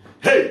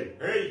 Hey,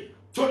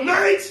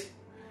 tonight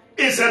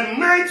is a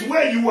night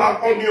where you are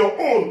on your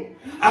own.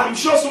 I'm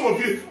sure some of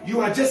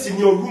you are just in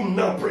your room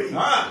now praying.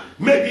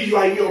 Maybe you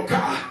are in your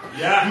car.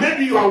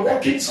 Maybe you are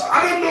walking.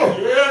 I don't know.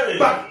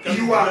 But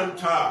you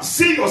are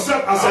see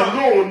yourself as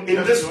alone in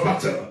this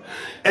battle.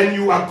 And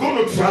you are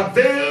going to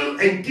travail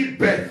and give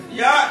birth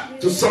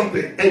to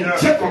something. And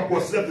Jacob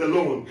was left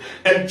alone.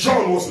 And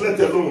John was left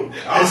alone.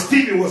 And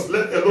Stephen was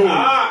left alone.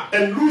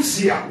 And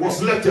Lucia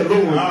was left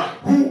alone.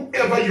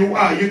 Whoever you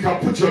are, you can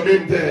put your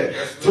name there.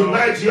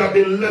 Tonight you have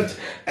been left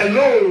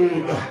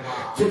alone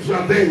to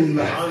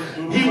travail.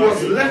 He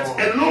was left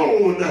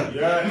alone.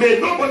 May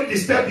nobody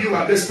disturb you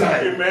at this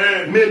time.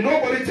 May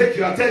nobody take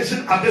your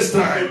attention at this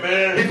time.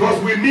 Because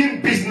we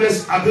mean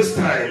business at this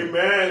time.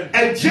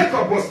 And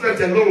Jacob was left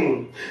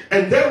alone.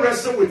 And they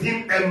wrestled with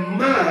him a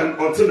man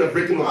until the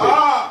breaking of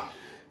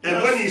day.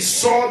 And when he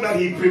saw that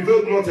he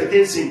prevailed not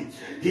against him,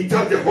 he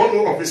touched the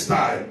hollow of his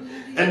thigh.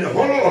 And the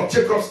hollow of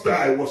Jacob's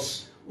thigh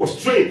was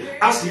strained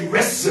as he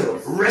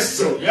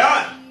wrestled.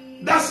 Yeah.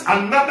 That's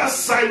another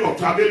sign of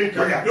travailing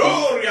prayer.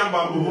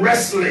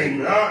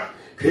 Wrestling.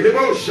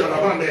 Verse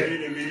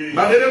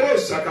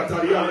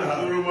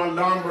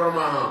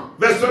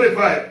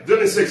 25,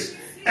 26.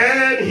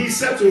 And he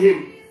said to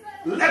him,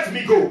 let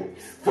me go,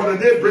 for the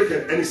day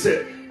breaketh. And he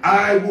said,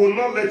 I will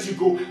not let you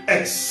go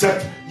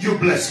except you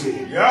bless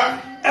me. Yeah.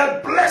 A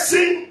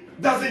blessing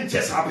doesn't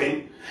just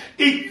happen.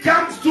 It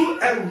comes to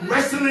a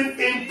wrestling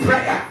in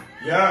prayer.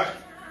 Yeah.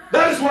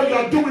 That is what you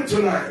are doing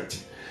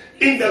tonight.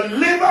 In the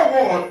labor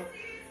ward,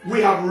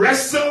 we have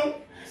wrestled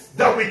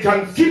that we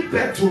can give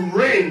birth to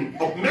rain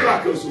of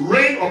miracles,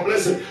 rain of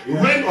blessing,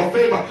 rain of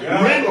favor,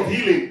 rain of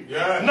healing.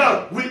 Yeah.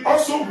 Now, we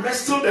also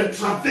wrestled and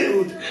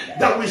travailed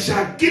that we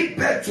shall give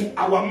birth to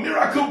our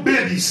miracle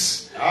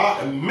babies.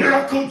 A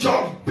miracle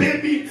job,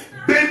 baby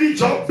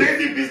job,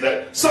 baby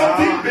business,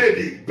 something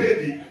baby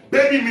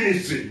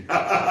ministry.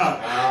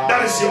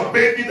 That is your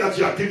baby that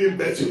you are giving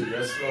birth to.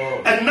 Yes,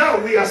 Lord. And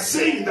now we are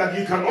saying that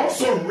you can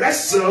also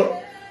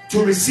wrestle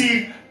to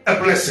receive a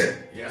blessing.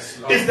 Yes,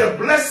 Lord. It's the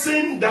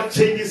blessing that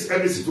changes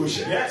every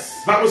situation.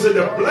 Yes. Bible says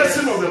the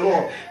blessing of the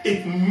Lord,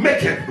 it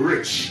maketh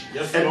rich,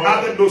 yes, and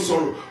addeth no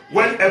sorrow.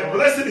 When a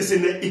blessing is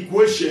in the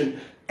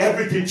equation,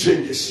 everything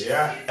changes.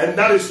 Yeah. And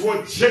that is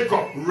what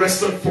Jacob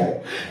wrestled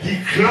for.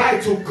 He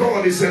cried to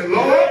God. He said,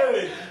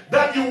 Lord,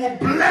 that you will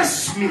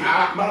bless me.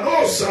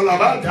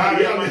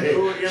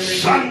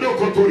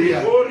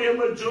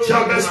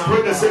 Jabez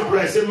prayed the same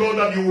prayer. He said, Lord,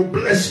 that you will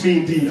bless me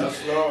indeed.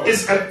 Yes, Lord.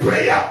 It's a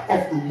prayer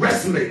of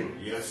wrestling.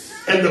 Yes.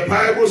 And the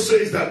Bible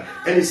says that,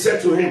 and he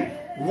said to him,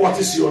 what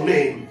is your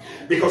name?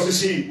 Because you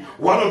see,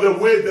 one of the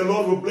ways the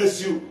Lord will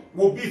bless you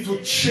will be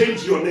to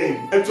change your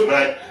name. And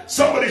tonight,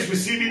 somebody is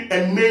receiving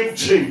a name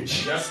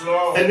change. Yes,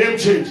 Lord. A name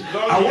change.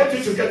 Lord, I want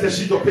you to get a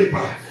sheet of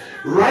paper.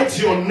 Write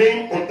your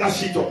name on that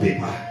sheet of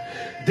paper.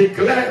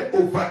 Declare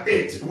over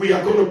it. We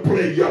are going to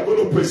pray. You are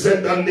going to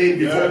present that name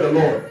before the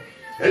Lord.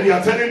 And you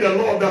are telling the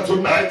Lord that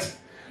tonight,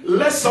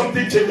 let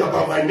something change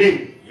about my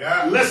name.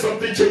 Yeah. Let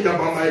something change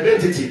about my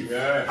identity.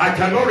 Yeah. I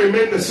cannot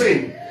remain the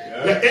same.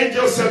 Yeah. The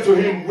angel said to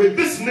him, with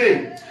this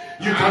name,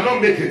 you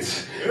cannot make it.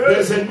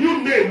 There's a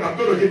new name I'm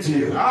going to give to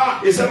you.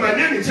 He said, my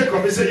name is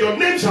Jacob. He said, your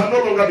name shall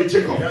no longer be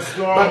Jacob,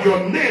 but your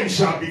name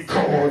shall be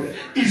called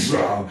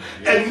Israel.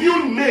 A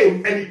new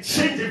name, and it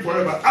changed it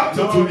forever. Up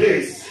to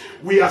today,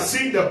 we are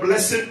seeing the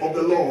blessing of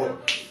the Lord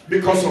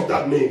because of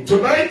that name.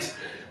 Tonight,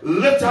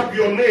 lift up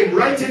your name,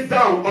 write it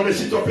down on a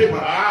sheet of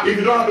paper. If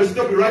you don't have a sheet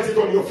of paper, write it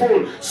on your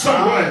phone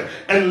somewhere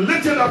and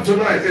lift it up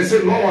tonight and say,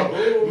 Lord,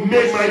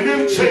 may my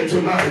name change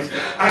tonight.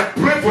 I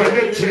pray for a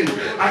name change.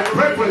 I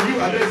pray for a new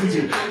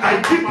identity.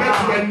 I give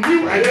birth to a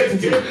new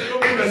identity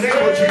in the name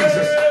of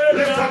Jesus.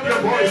 Lift up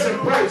your voice and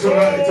pray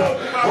tonight.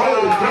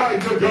 Oh, cry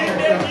to God.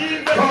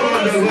 Call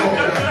on the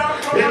Lord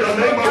in the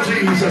name of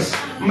Jesus.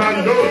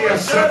 Mandoria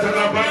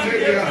Satana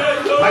Banderia.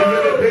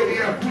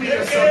 Ayelepedia Puya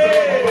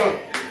Satana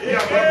Baba. Ya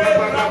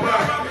baba baba,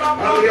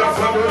 alia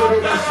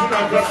fadoro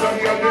basuna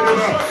kasania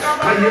dereba,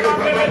 ayere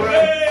baba,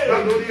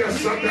 aluria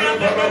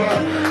sandara baba,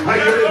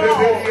 ayere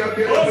beberia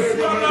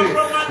dereba,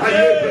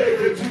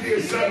 ayere ketudi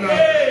sana,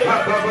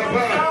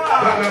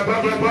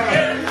 baba baba,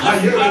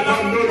 ayere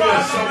bandoria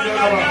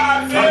sandara,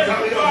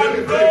 atalia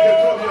dereba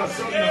ketudi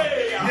sana.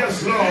 Yes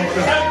Lord,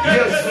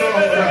 yes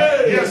Lord,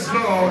 yes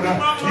Lord,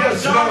 yes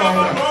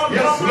Lord,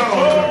 yes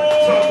Lord.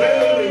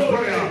 Travailing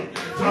prayer,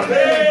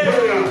 travailing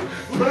prayer.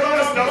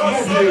 Prayers that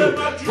move you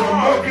from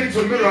mocking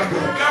to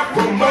miracle,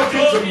 from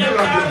mocking to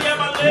miracle.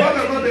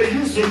 Whatever they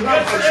used to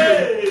laugh at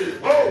you,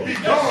 oh,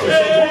 because of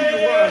who you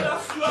were.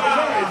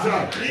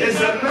 Tonight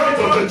is a night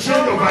of the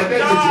change of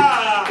identity.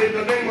 In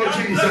the name of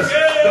Jesus,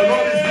 the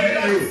Lord is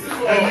giving you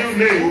a new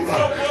name.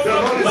 The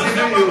Lord is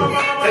giving you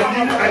a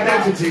new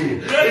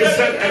identity. He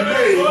said a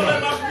name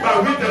by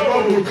which the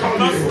Lord will call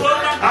you.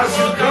 As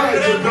you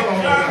cry to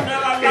God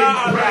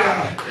in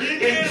prayer,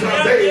 in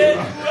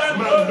travail,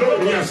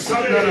 Mandoria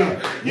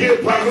Sandara,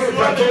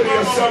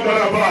 Yeparotatoria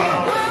Sandara,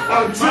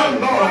 until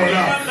Lord,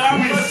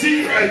 we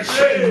see a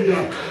change.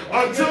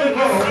 Until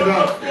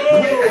Lord,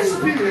 we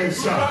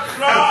experience a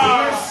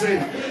blessing,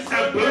 a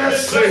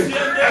blessing, a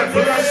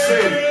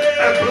blessing, a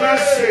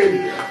blessing,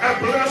 a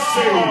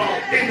blessing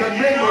in the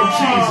name of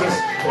Jesus.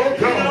 Oh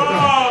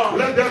God,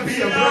 let there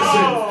be a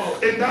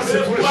blessing in that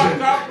situation.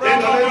 In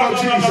the name of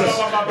Jesus.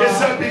 It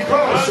said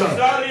because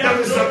there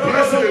is a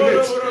blessing in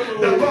it.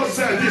 The Lord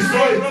said,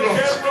 destroy it not.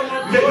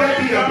 May there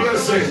be a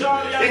blessing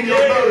in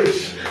your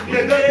marriage.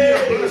 May there be a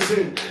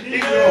blessing in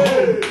your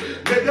home.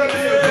 May there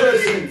be a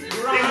blessing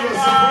in your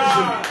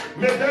situation.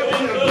 May there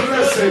be a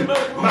blessing,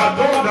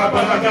 Madonna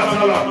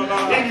Barakatala,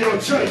 in your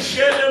church,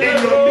 in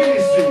your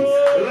ministry.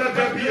 Let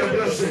there be a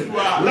blessing.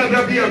 Let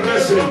there be a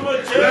blessing.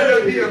 Let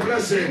there be a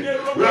blessing.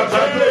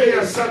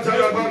 Rapadoria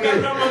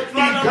Satarabane,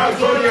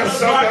 Ikatoria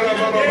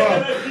Satarababa,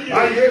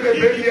 Ayebe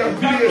Belia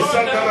Kuya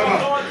Sataraba,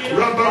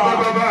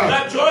 Rabababa,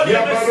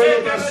 Yabaro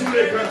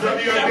Basule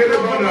Katalia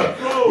Gerebana,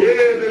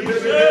 Yele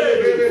Bebe.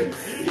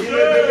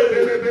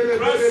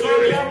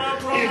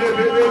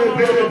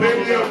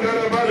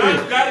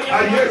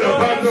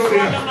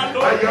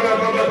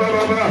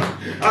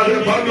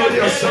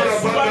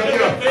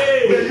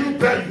 May you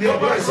beg your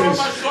blessings.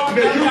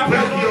 May you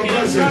beg your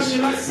blessings.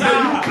 May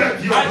you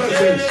beg your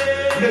blessings.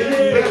 May you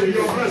beg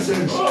your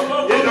blessings.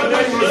 In the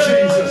name of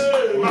Jesus.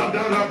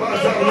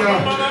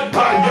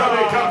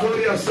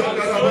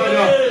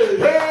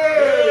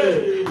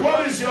 Hey, what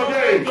is your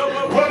name?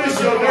 What is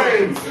your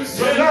name?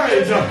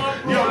 Tonight,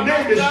 your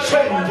name is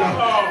changed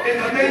in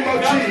the name of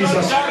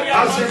Jesus.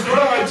 As you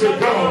cry to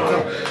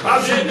God,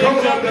 as you call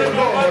on the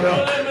Lord,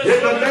 in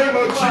the name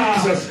of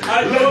Jesus,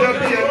 let there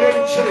be a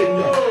name change.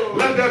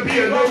 Let there be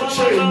a name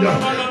change.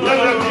 Let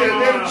there be a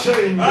name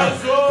change.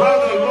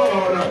 Father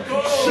Lord,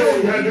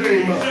 change her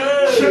name.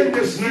 Change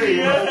his name.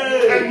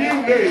 A new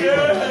name.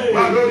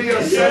 Maria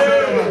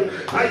Sadama.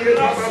 Aye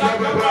Baba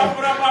Baba.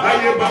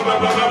 Aye Baba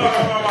Baba.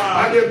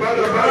 Aye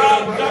Baba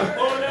Baba.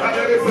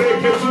 Aye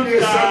Breke Tuni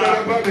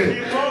Sadama.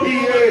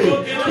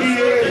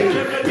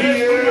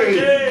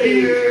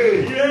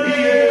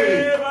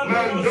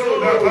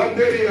 Mandola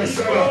Banderia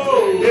Sala.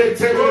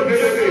 Etero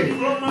Bebe.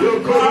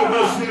 Yokoro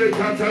Masule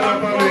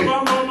Katarabame.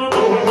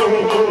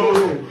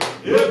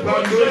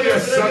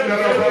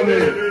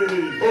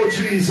 Oh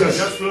Jesus.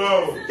 Yes,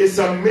 Lord. It's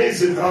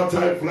amazing how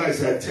time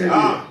flies, I tell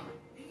you.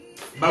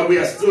 But we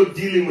are still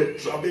dealing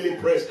with travailing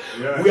prayers.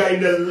 Yeah. We are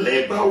in the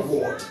labor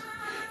ward.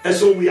 And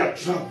so we are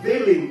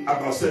travailing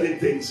about certain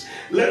things.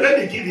 Let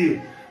me give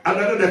you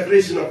another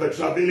definition of a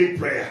travailing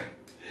prayer.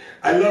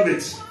 I love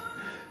it.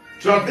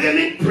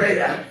 Travailing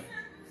prayer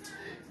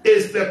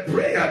is the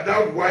prayer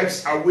that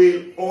wipes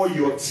away all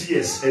your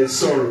tears and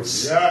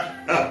sorrows. Yeah.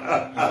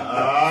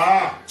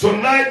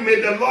 Tonight,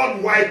 may the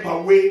Lord wipe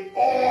away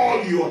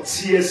all your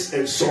tears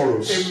and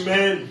sorrows.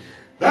 Amen.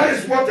 That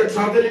is what the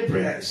travailing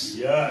prayer is.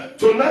 Yeah.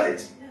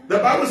 Tonight, the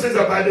Bible says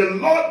that by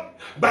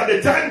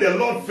the time the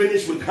Lord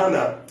finished with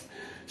Hannah,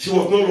 she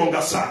was no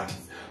longer sad.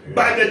 Yeah.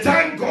 By the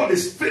time God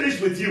is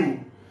finished with you,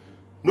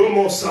 no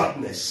more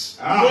sadness,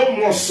 no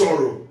more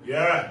sorrow.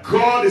 Yeah.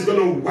 God is going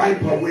to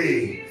wipe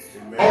away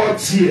all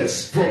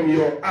tears from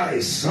your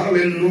eyes.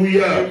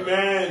 Hallelujah.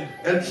 Amen.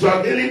 And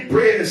travailing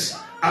prayers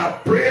are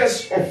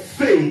prayers of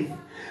faith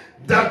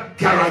that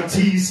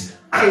guarantees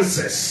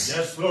answers.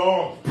 Yes,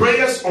 Lord.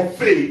 Prayers of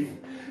faith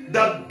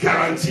that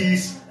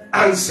guarantees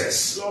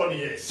answers. Lord,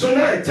 yes.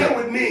 Tonight, turn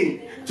with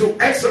me to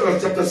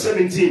Exodus chapter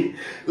 17.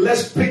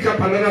 Let's pick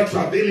up another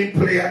travailing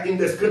prayer in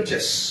the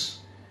scriptures.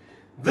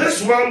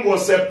 This one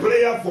was a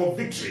prayer for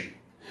victory.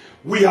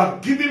 We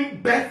have given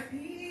birth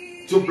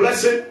to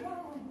blessing,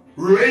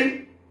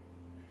 rain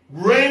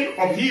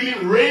of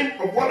healing, rain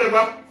of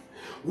whatever.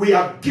 We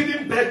have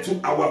given birth to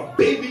our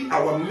baby,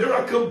 our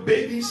miracle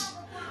babies.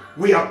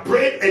 We have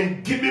prayed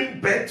and given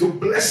birth to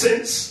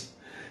blessings.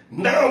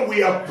 Now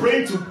we are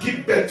praying to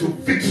give birth to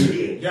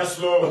victory. Yes,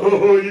 Lord.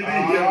 Oh, you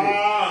didn't hear me.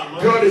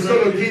 God is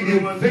going to give you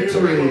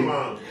victory.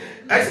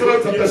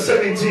 Exodus chapter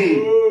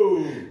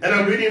 17. And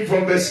I'm reading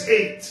from verse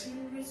 8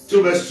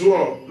 to verse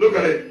 12. Look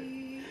at it.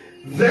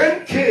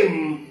 Then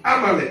came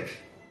Amalek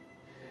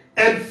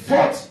and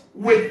fought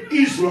with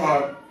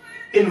Israel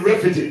in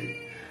Rephidim.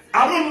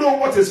 I don't know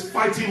what is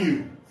fighting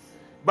you,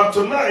 but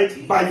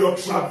tonight, by your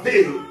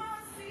travail,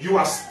 you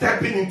are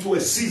stepping into a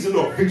season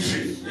of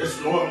victory. Yes,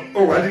 Lord.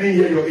 Oh, I didn't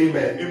hear your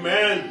amen.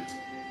 Amen.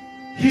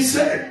 He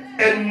said,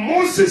 and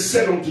Moses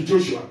said unto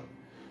Joshua,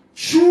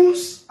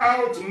 choose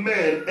out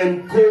men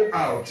and go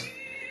out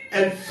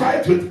and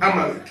fight with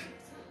Amalek.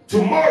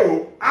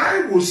 Tomorrow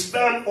I will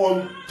stand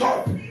on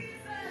top.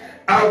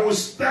 I will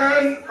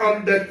stand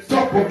on the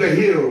top of the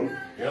hill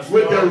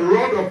with the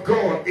rod of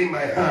God in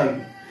my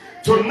hand.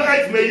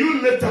 Tonight, may you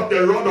lift up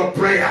the rod of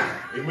prayer.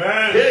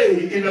 Amen.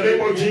 Hey, in the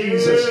name of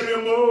Jesus.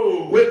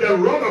 With the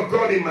rod of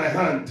God in my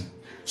hand.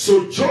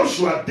 So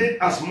Joshua did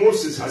as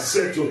Moses had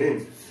said to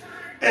him.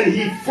 And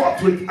he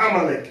fought with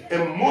Amalek.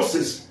 And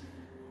Moses,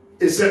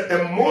 it said,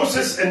 and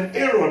Moses and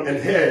Aaron and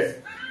Hur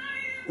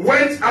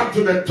went up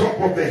to the top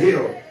of the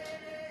hill.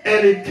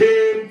 And it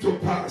came to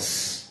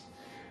pass,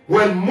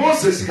 when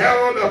Moses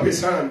held up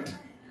his hand,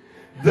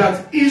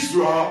 that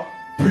Israel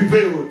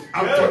prevailed.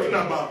 I'm talking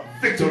about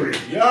victory.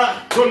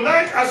 Yeah.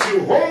 Tonight, as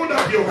you hold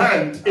up your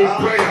hand in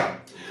prayer,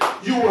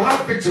 you will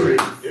have victory.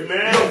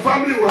 Amen. Your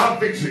family will have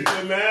victory.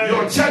 Amen.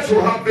 Your church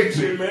will have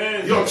victory.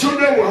 Amen. Your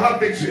children will have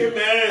victory.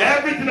 Amen.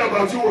 Everything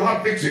about you will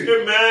have victory.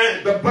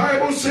 Amen. The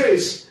Bible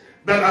says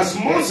that as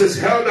Moses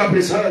held up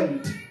his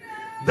hand,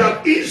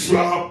 that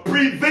Israel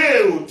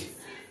prevailed.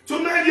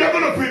 Tonight you are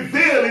going to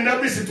prevail in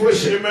every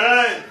situation.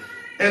 Amen.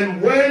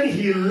 And when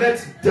he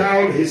let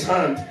down his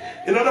hand,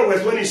 in other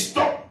words, when he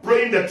stopped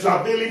praying the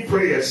travailing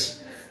prayers,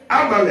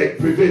 Amalek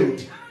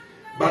prevailed.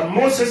 But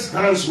Moses'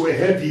 hands were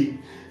heavy,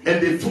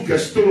 and they took a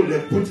stone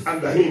and put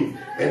under him,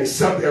 and he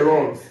sat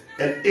thereon,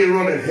 and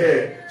Aaron and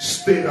Hur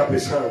stayed up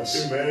his hands.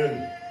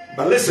 Amen.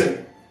 But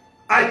listen,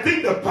 I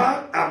think the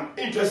part I'm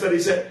interested in, he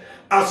said,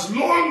 as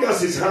long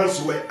as his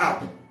hands were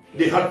up,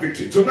 they had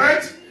victory.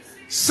 Tonight,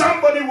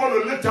 somebody want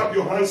to lift up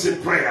your hands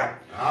in prayer.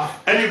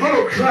 And you're going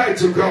to cry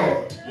to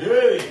God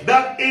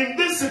that in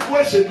this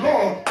situation,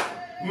 Lord,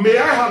 may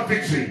I have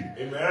victory.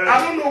 Amen.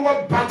 I don't know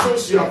what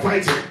battles you are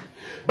fighting,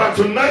 but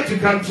tonight you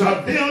can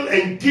travail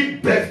and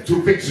give birth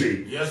to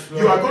victory. Yes,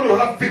 Lord. You are going to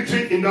have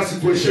victory in that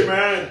situation.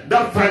 Amen.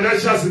 That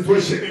financial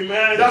situation.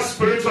 Amen. That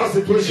spiritual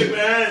situation.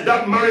 Amen.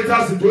 That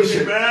marital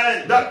situation.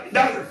 Amen.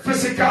 That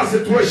physical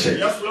situation.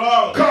 Yes,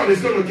 Lord. God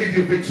is going to give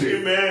you victory.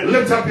 Amen.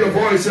 Lift up your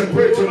voice and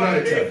pray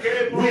tonight.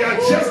 We are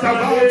just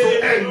about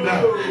to end.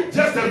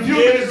 Just a few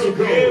minutes to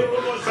go.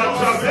 But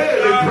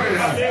travail in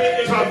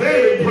prayer.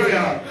 Travail in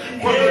prayer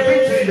for the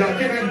victory you are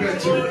giving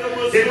birth to.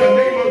 In the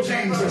name of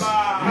Jesus.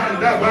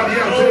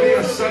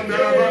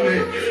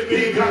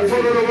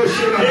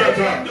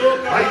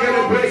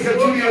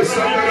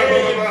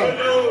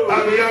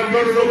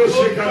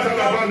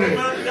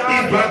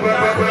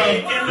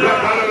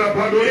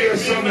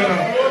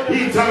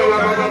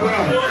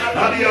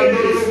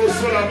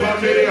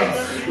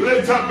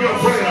 Lift up your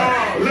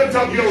prayer, lift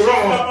up your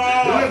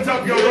rod, lift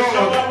up your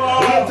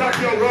rod, lift up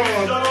your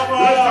rod,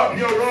 lift up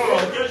your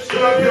rod,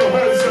 clap your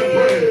hands and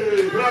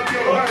pray, clap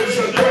your hands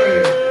and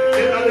pray.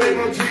 In the name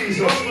of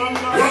Jesus,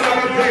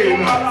 whatever pain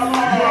you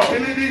are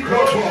believing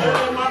God for,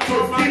 to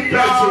keep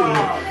battle, to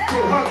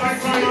have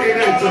victory in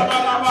it,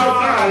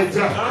 tonight,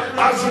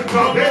 as you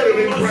travail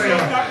in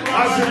prayer,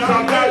 as you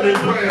travail in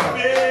prayer,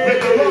 may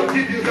the Lord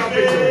give you that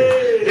victory.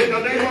 In the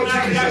name of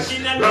Jesus,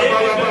 yes, Lord,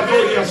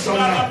 yes,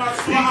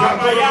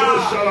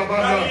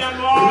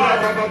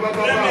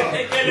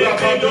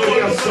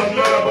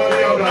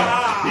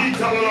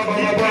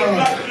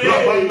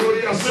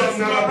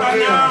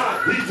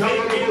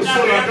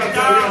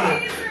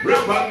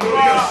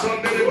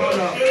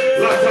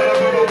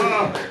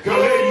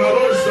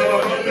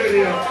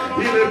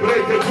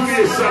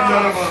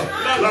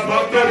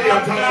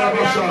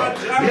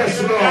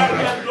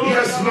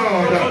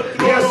 Lord,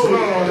 yes,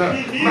 Lord,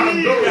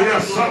 Mandoria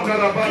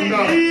Sandarabanda,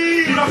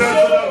 give back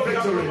to that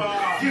victory,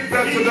 give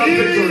back to that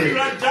victory,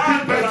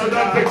 give back to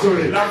that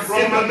victory, in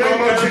the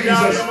name of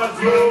Jesus,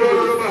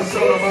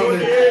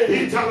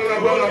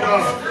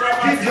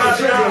 give your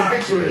children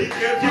victory,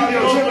 give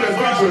your children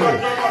victory,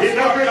 in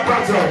every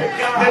battle,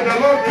 may the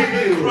Lord give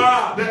you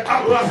the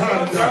upper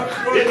hand,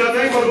 in the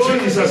name of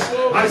Jesus.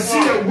 I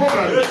see a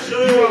woman,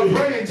 you are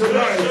praying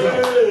tonight,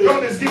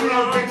 God is giving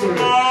you victory.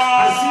 I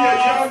see a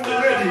young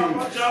lady,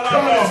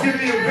 God is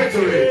giving you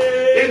victory.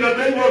 In the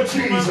name of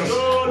Jesus, I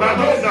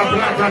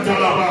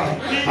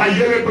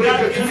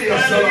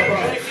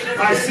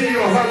see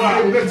your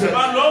hand being lifted.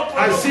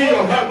 I see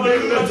your hand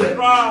being lifted. In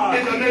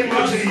the name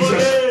of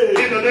Jesus.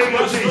 In the name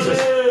of Jesus.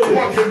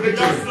 Walk in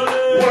victory.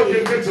 Walk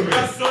in victory.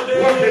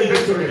 Walk in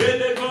victory.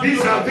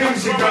 These are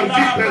things you can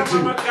give birth to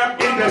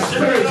in the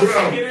spirit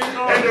realm,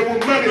 and they will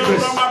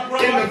manifest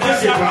in the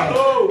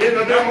physical. In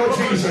the name of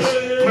Jesus.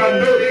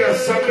 Mandoria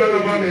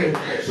Sandaramane.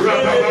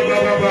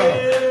 Rabababa.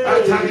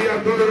 Atalia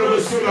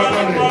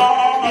Dorosulabane.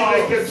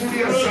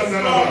 Ileketuria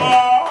Sandarama.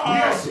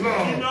 Yes,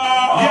 Lord.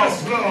 Yes,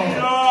 Lord.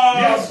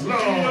 Yes,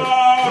 Lord.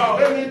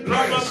 Travailing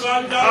prayers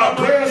are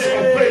prayers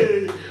of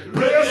faith.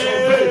 Prayers of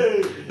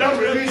faith that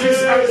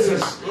releases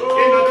answers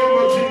in the name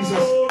of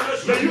Jesus.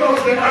 May you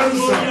have the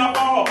answer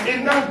in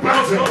that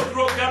battle.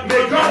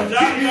 May God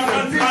give you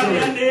the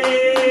victory.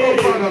 Oh,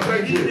 Father,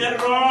 thank you.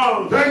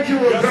 Thank you,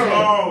 O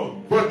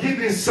God, for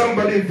giving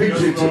somebody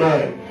victory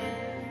tonight.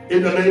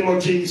 In the name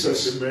of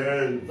Jesus.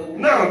 Amen.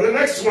 Now, the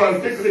next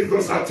one, quickly,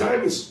 because our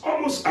time is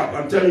almost up,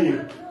 I'm telling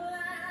you.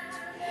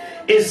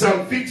 In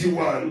Psalm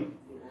 51,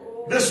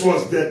 this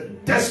was the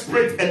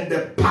desperate and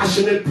the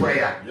passionate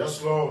prayer,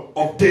 yes, Lord,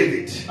 of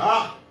David.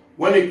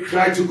 When he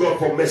cried to God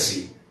for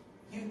mercy.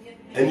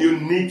 And you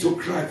need to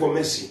cry for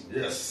mercy.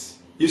 Yes.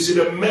 You see,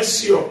 the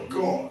mercy of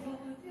God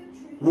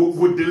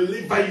will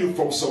deliver you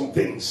from some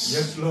things.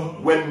 Yes,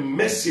 Lord. When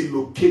mercy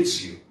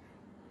locates you.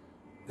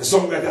 The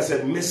songwriter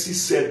said, mercy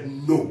said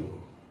no.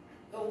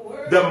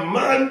 The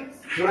man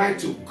cried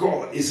to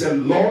God. He said,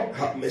 Lord,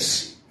 have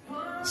mercy.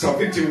 Psalm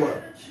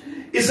 51.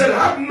 He said,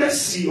 have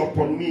mercy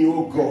upon me,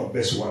 O God.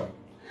 Verse 1.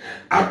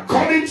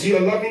 According to your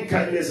loving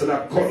kindness and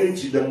according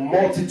to the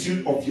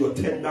multitude of your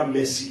tender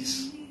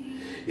mercies.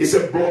 He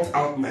said, blot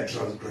out my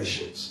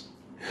transgressions.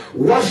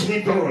 Wash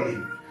me thoroughly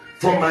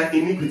from my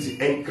iniquity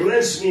and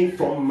cleanse me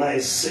from my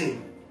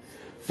sin.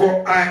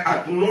 For I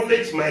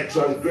acknowledge my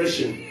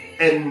transgression,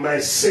 and my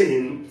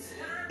sin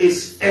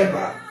is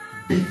ever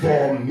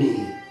before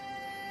me.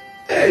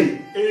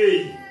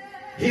 Hey.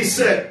 He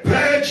said,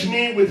 purge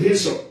me with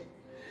hyssop,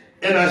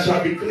 and I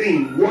shall be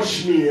clean.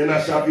 Wash me, and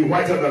I shall be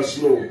whiter than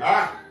snow.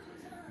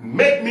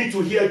 Make me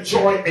to hear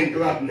joy and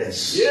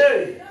gladness.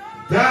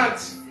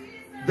 That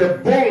the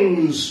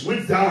bones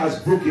which thou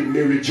hast broken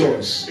may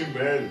rejoice.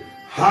 Amen.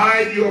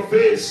 Hide your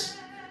face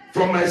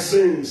from my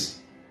sins,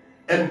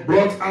 and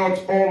blot out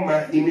all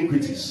my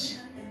iniquities.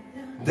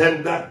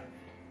 Then that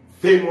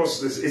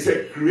famous, it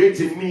said, create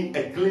in me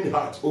a clean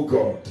heart, O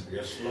God.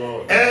 Yes,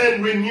 Lord.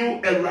 And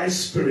renew a right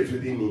spirit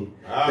within me.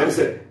 Then he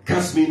said,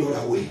 cast me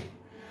not away.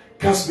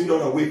 Cast me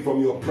not away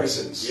from your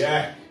presence.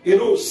 Yeah. You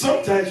know,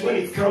 sometimes when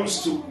it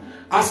comes to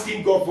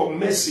asking God for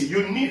mercy,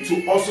 you need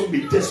to also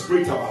be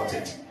desperate about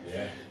it.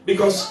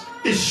 Because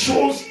it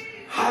shows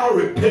how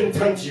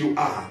repentant you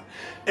are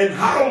and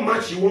how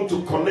much you want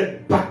to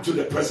connect back to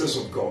the presence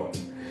of God.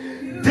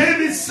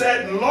 David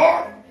said,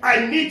 Lord,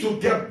 I need to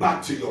get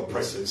back to your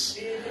presence.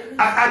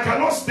 I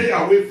cannot stay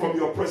away from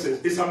your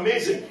presence. It's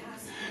amazing.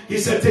 He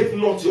said, take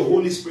not your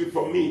Holy Spirit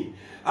from me.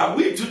 And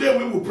today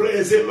we will pray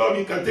and say, Lord,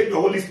 you can take the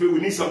Holy Spirit. We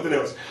need something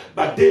else.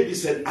 But David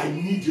said, I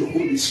need your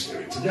Holy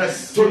Spirit.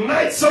 Yes.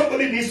 Tonight,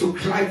 somebody needs to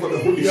cry for the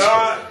Holy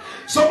Spirit.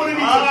 Somebody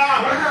needs to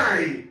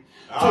cry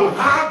to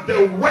have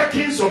the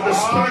workings of the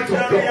Spirit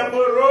of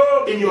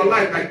God in your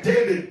life, like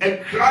David,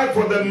 and cry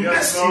for the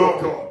mercy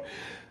of God.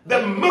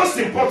 The most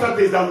important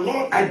is that,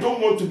 Lord, I don't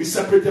want to be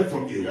separated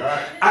from you.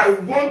 I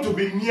want to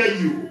be near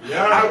you.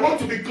 I want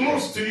to be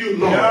close to you,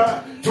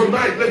 Lord.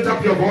 Tonight, lift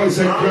up your voice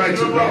and cry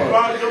to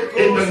God.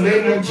 In the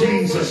name of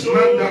Jesus.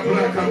 Cry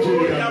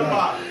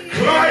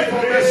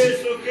for mercy.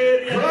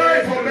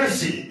 Cry for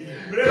mercy.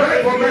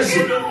 Cry for mercy.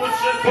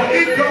 For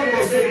if God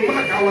was to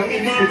mark our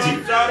iniquity,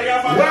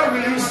 where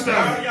will you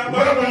stand?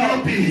 Where will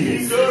you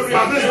be?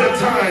 But this is the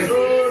time.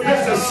 This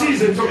is the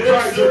season to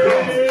cry to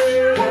God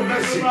for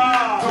mercy.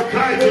 To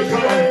cry to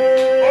God.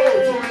 Oh,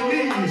 to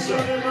release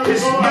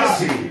His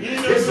mercy,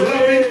 His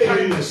loving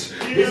kindness,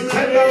 His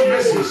tender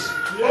mercies.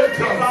 Oh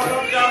God,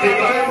 in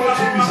the name of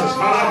Jesus.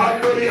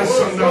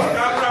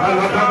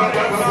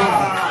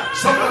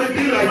 Somebody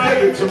be like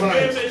David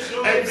tonight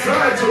and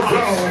cry to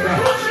God.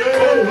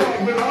 Oh Lord,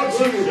 without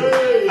you,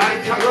 I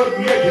cannot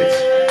make it.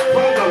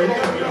 Father,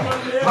 Lord,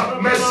 have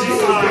mercy, O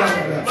God.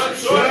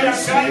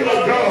 Cleanse me, O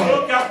God.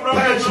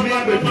 Purge me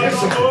with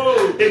hyssop.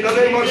 In the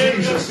name of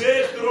Jesus.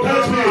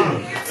 Purge me.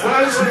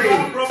 Cleanse me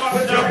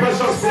with your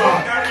precious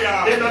blood.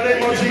 In the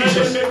name of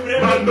Jesus.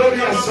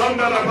 Mandoria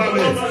Sandara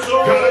Bale.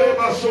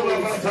 Kareba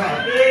Solavata.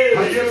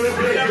 Ayele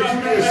Breke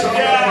Julia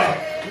Sandara.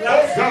 Oh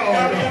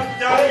God,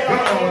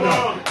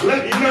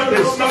 let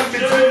nothing stand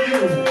between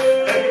you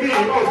and me,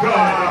 oh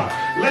God.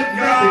 Let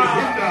nothing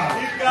hinder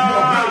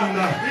your hand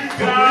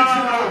from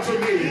reaching out to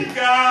me. In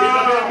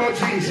the name of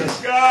Jesus,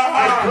 I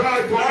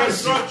cry for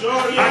mercy.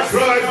 I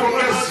cry for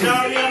mercy.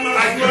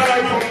 I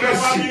cry for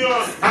mercy.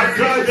 I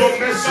cry for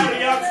mercy.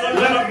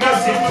 Let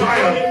mercy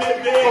triumph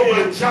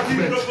over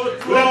judgment.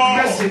 Let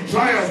mercy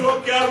triumph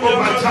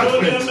over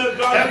judgment.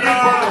 Every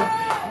form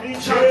of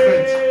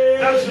judgment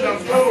that should have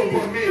come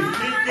upon me,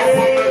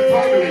 upon my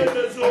family,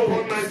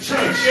 upon my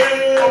church,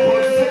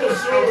 upon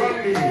those around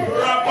me.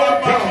 Oh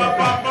God,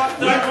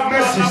 let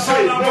mercy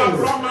say no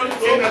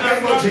in the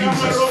name of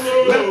Jesus.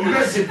 Let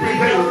mercy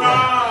prevail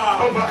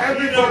over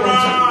every form of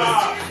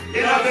judgment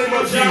in the name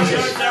of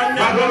Jesus.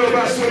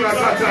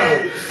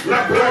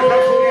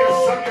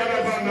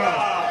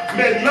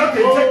 May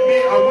nothing take me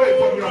away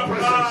from your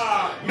presence.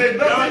 May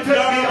nothing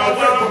take me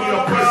away from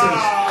your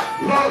presence.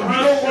 Lord, we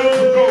don't want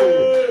to go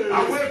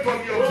away from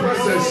your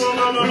presence.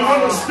 We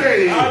want to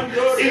stay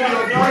in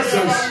your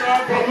presence.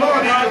 For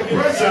Lord, in your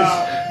presence,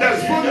 there's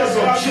fullness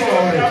of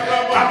joy.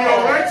 At your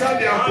right hand,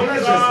 there are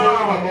pleasures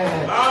forevermore.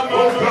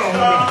 Oh God,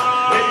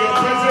 in your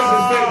presence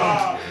is favor.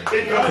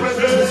 In your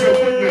presence is your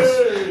goodness.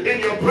 In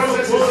your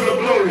presence is your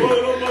glory.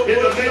 In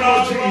the name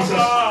of Jesus.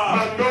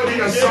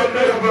 Mandoria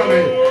Sandra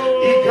Valley.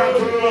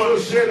 Ikatolo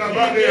Shela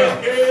Valley.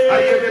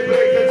 Ayele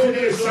Breke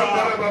Tuni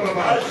Sandra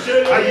Baba.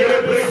 Ayele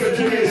Breke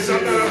Tuni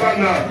Sandra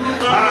Bana.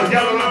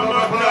 Ayala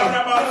Baba.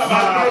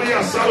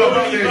 Mandoria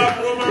Salavani.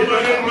 In the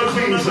name of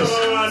Jesus.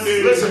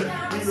 Listen,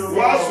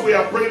 whilst we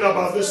are praying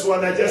about this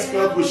one, I just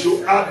felt we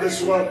should add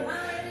this one.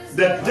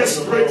 The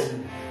desperate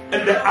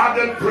and the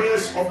ardent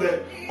prayers of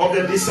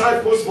the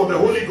disciples for the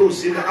Holy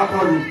Ghost in the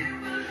upper room.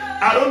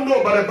 I don't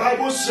know, but the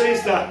Bible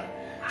says that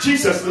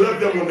Jesus left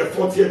them on the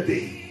 40th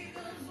day.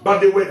 But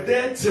they were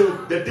there till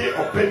the day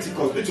of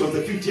Pentecost, which was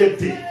the 50th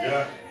day.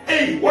 Yeah.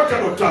 Hey, what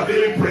kind of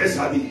travailing prayers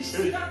are these?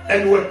 And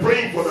they were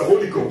praying for the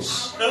Holy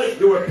Ghost.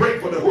 They were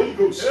praying for the Holy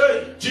Ghost.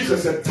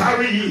 Jesus said,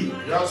 tarry ye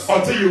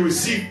until you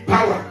receive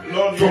power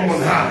from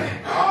on high.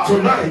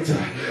 Tonight,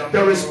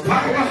 there is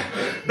power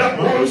that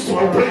wants to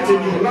operate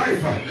in your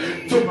life,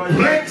 to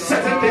break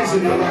certain things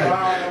in your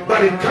life.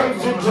 But it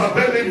comes to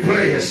travailing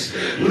prayers.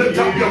 Lift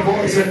up your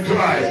voice and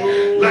cry.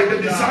 Like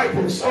the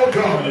disciples, oh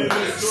God,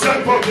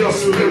 send forth your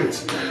spirit.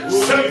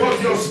 Send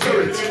forth your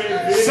spirit.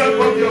 Send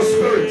forth your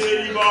spirit.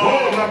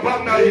 Oh,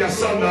 Father, I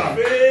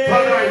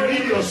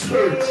need your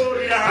spirit.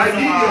 I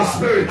need your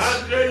spirit.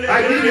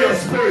 I need your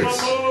spirit.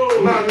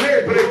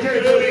 Male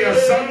brekentoria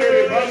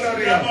sangre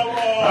bandaria.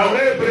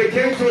 Ale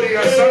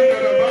brekentoria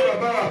sangre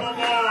baba.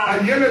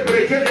 Ayele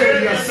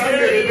brekentoria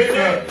sangre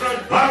bena.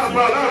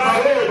 Baba la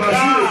balo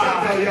basile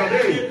cantaria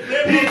de.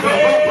 Iba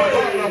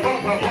baba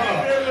baba.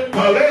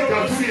 Paleka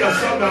tuya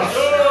sana.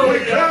 We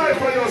cry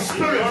for your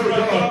spirit, O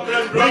God.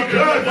 We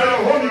cry for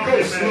your Holy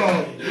Ghost,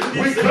 Lord.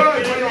 We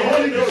cry for your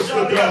Holy Ghost, O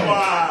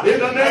God. In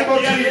the name of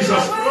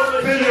Jesus,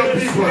 fill your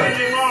people.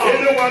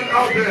 Anyone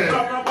out there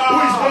who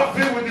is not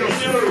filled with your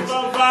spirit,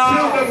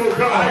 fill them, O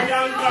God,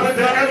 with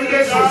the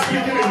evidence of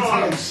speaking in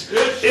tongues.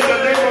 In the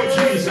name of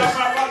Jesus,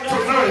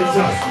 tonight,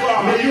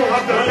 may you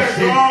have the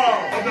backing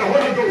of the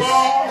Holy Ghost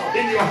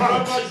in your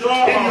heart,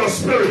 in your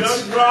spirit, in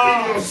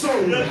your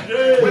soul,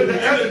 with the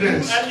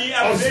evidence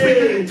of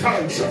speaking in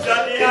tongues. In the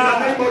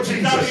name of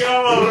Jesus.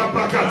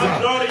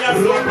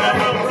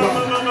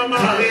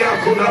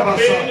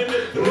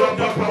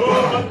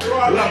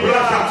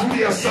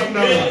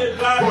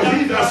 For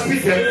he that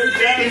speaketh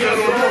in an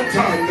unknown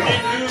tongue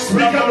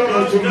speaketh not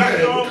unto men,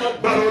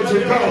 but unto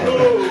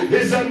God.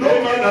 He said, no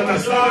man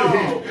understandeth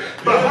him,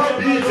 but how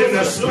be it in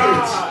the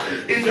spirit,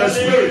 in the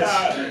spirit,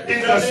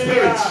 in the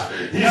spirit,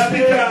 he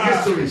speaketh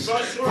mysteries.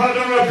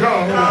 Father of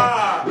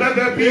God, let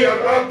there be an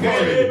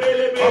outpouring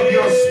of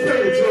your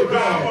spirit, O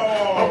God,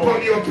 upon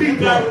your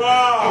people,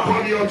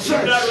 upon your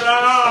church,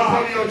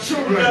 upon your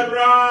children,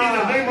 in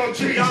the name of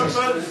Jesus.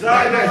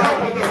 By the help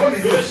of the Holy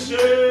Ghost,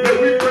 may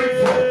we bring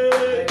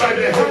forth. By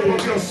the help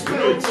of your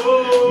spirit,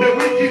 may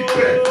we give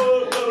birth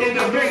in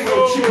the name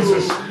of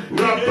Jesus.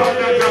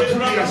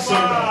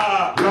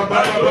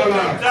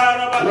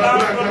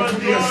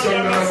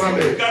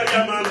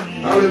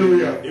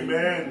 Hallelujah.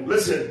 Amen.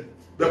 Listen,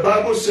 the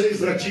Bible says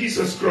that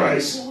Jesus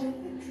Christ,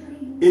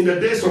 in the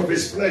days of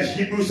his flesh,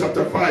 Hebrews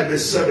chapter 5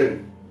 verse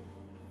 7,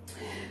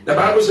 the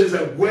Bible says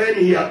that when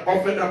he had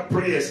offered up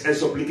prayers and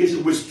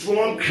supplication with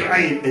strong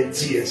crying and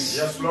tears,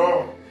 Yes,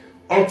 Lord.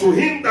 unto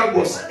him that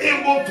was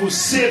able to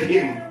save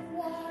him,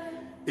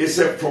 he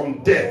said,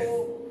 from death,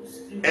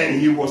 and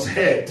he was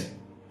heard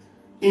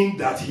in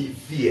that he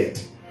feared.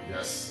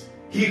 Yes.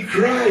 He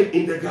cried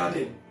in the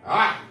garden.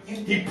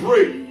 He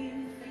prayed.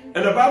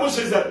 And the Bible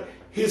says that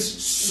his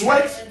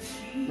sweat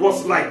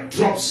was like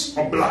drops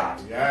of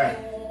blood. Yeah.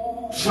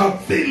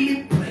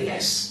 Travailing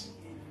prayers.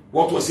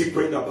 What was he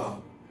praying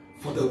about?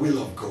 For the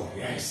will of God.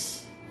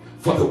 Yes.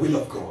 For the will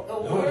of God.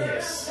 Oh,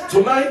 yes.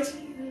 Tonight,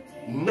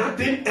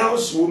 nothing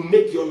else will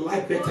make your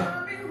life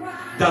better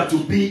than to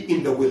be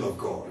in the will of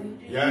God.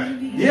 Yeah.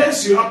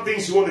 Yes, you have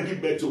things you want to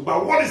give birth to,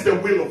 but what is the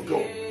will of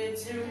God?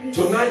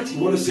 Tonight, you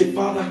want to say,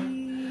 Father,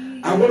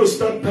 I want to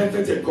stand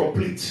perfect and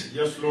complete.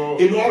 Yes, Lord.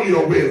 In all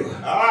your will.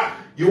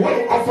 You want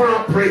to offer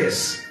up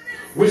prayers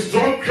with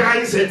strong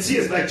cries and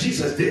tears like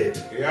Jesus did.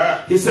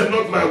 Yeah. He said,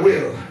 not my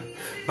will,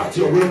 but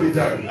your will be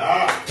done.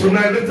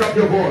 Tonight, lift up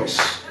your voice.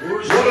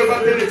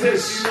 Whatever thing it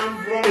is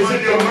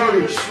it your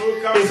marriage?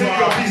 Is it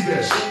your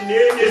business?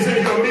 Is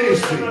it your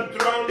ministry?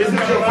 Is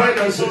it your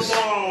finances?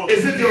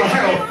 Is it your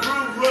health?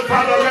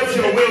 Father, let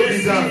your will be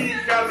done.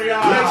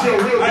 Let your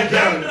will be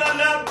done.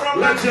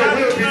 Let your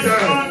will be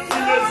done.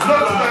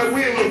 Not my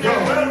will, O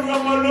God,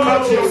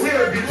 but your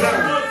will be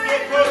done.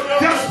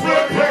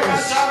 Desperate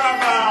prayers,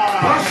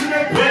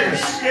 passionate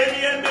prayers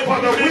for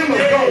the will of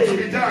God to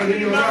be done in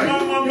your life.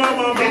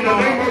 In the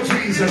name of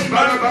Jesus.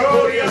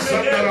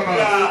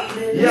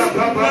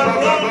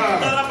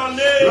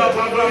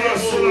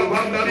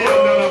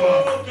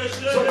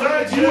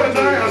 Tonight you and I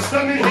are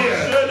standing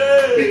here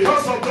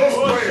because of those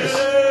prayers.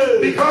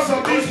 Because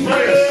of these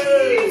prayers.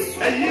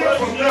 A year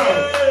from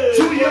now,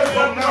 2 years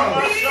from now,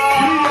 3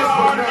 years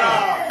from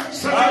now,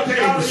 certain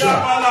things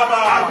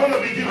are going to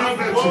be given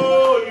back to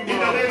in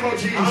the name of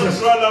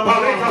Jesus.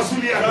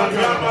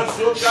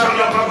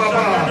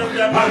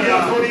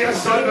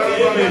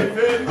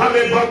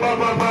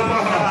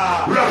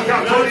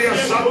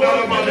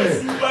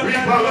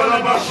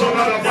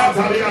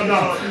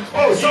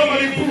 Oh,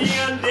 somebody push.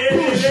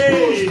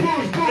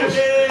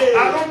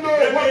 I don't know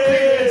what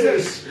thing it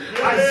is.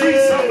 I see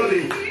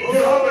somebody. You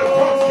have a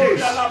court case.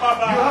 You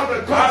have a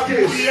court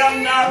case.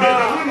 May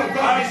the will of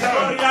God be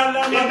done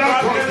in that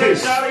court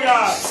case.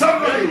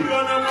 Somebody in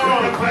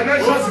the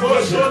financial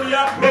situation.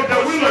 May the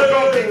will of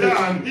God be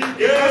done in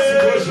that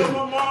situation.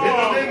 In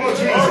the name of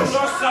Jesus.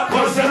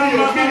 Concerning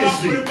your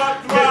ministry.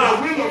 May the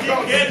will of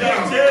God be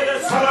done.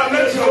 Father,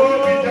 let your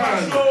will be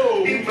done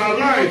in my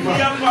life, in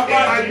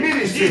my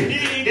ministry.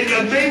 In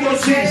the name of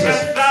Jesus.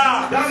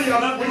 That is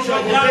which I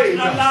ordained.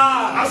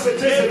 As it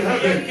is in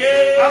heaven.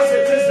 As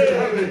it is in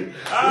heaven.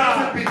 Let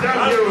it be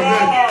done here on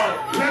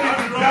earth. Let it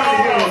be done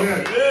here on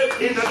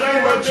earth. In the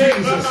name of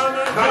Jesus.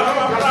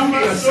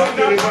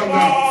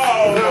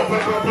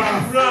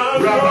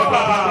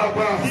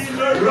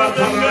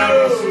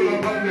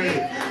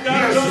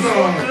 Yes,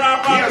 Lord.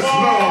 Yes,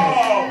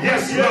 Lord.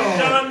 Yes,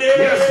 Lord.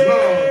 Yes,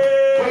 Lord.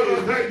 Father,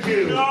 thank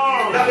you.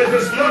 That it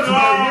is not my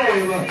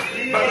will,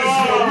 but it's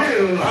your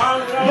will.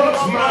 Not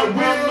my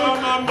will,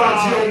 but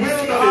your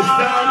will that is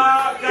done.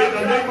 In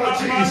the name of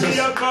Jesus.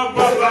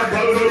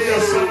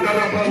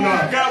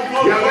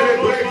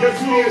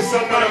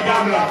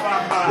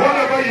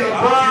 Whatever you are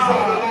brought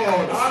before the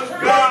Lord,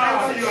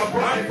 whatever you are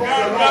brought before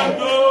the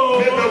Lord,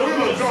 may the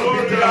will of God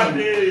be done.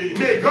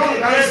 May God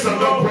answer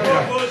the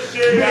prayer.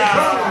 May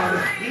God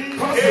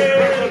cause His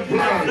perfect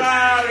plan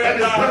and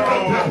His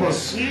perfect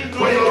purpose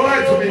for your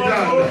life to be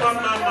done.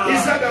 He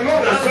said the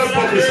Lord has just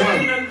put His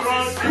hand.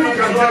 Who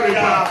can tell it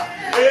back?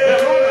 The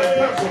Lord has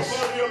purpose.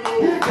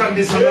 Who can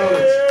disallow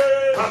it?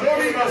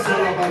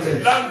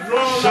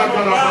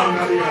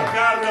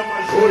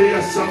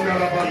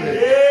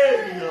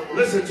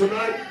 Listen,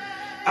 tonight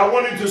I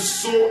want you to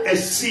sow a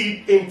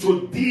seed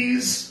into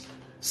these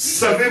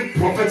 7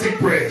 prophetic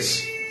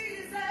prayers.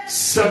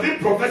 7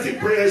 prophetic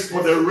prayers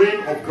for the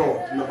reign of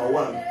God. Number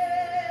 1.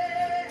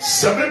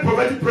 7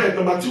 prophetic prayer.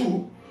 Number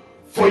 2,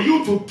 for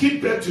you to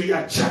give birth to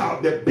your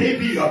child, the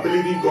baby you are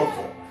believing God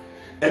for,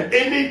 and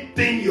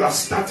anything you are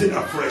starting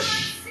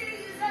afresh.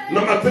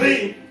 Number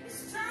 3,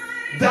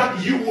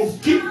 that you will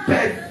give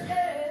birth.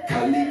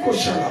 Kaliko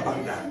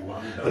Shalabanda.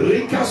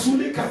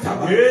 Rikasule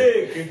Kataba.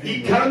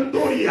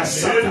 Ikandoria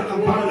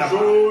Satalabanda.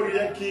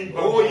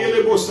 Oh,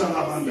 Yelebo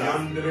Salabanda.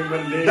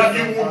 That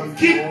you will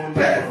give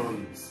birth.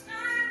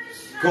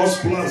 God's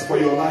plans for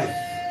your life.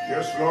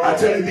 Yes, Lord. I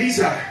tell you, these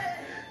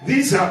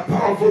are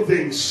powerful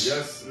things.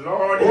 Yes,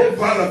 Lord. Oh,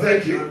 Father,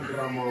 thank you.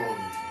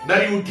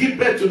 That you will give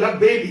birth to that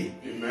baby.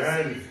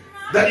 Amen.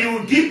 That you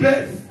will give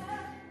birth.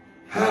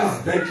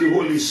 Thank you,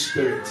 Holy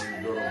Spirit.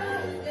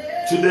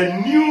 To the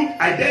new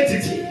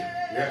identity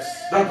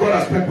that God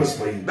has purposed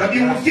for you. That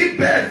you will give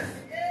birth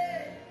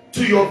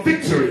to your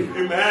victory.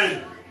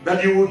 Amen.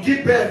 That you will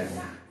give birth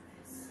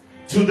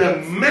to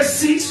the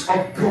mercies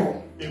of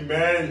God.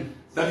 Amen.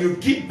 That you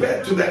give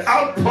birth to the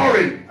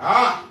outpouring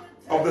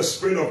of the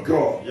Spirit of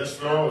God. Yes,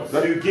 Lord.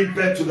 That you give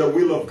birth to the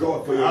will of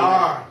God for your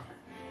life.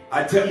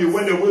 I tell you,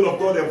 when the will of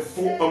God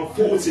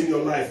unfolds in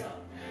your life,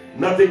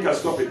 nothing can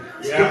stop it.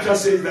 Scripture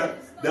says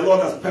that the Lord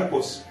has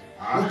purpose.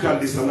 Who can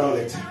disannul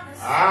it?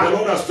 The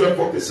Lord has stretched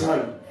forth His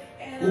hand.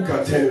 Who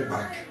can turn it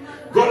back?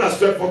 God has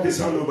stretched forth His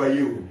hand over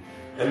you,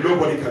 and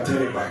nobody can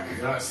turn it back.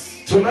 Yes.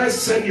 Tonight,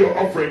 send your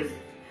offering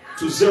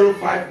to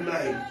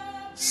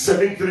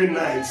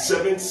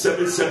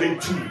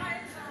 059-739-7772.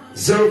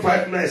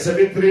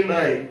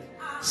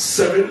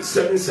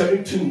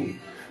 059-739-7772.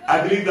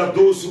 I believe that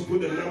those who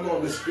put the number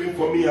on the screen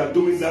for me are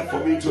doing that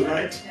for me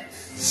tonight.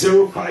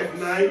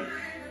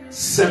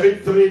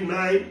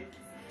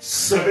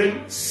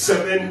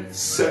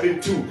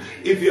 059-739-7772.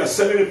 If you are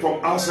selling it from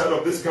outside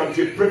of this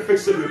country,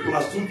 prefix it with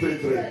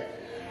 +233.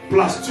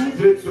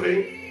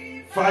 +233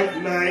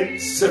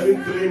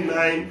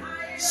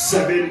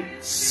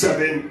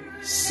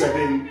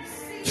 59739-7772.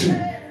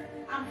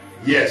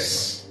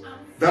 Yes,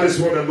 that is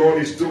what the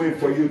Lord is doing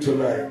for you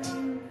tonight.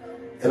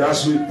 And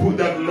as we put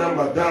that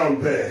number down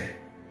there,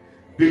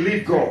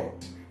 believe God.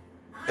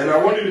 And I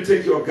want you to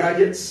take your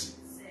gadgets,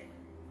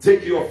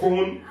 take your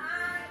phone,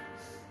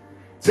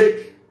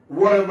 take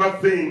whatever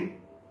thing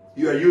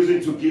you are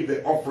using to give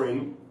the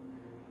offering,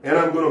 and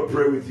I'm going to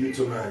pray with you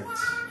tonight.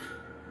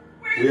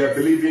 We are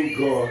believing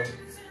God.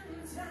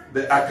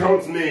 The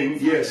account name,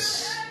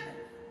 yes,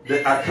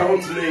 the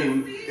account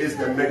name is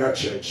the Mega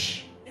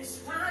Church.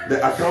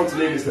 The account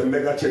name is the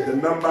Mega Church. The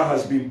number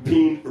has been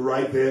pinned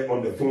right there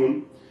on the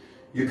phone.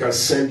 You can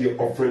send your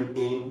offering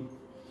in.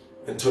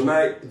 And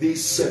tonight,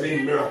 these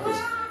 7 miracles.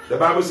 The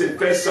Bible says in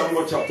 1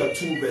 Samuel chapter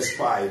 2 verse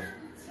 5.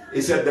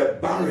 It said the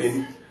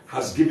barren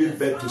has given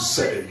birth to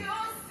 7.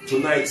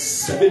 Tonight,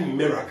 7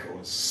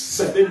 miracles.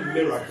 7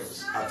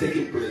 miracles are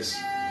taking place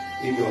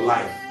in your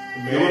life.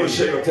 Amen. You want to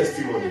share your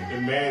testimony.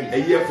 Amen. A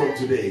year from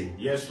today.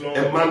 Yes, Lord.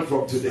 A month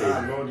from today.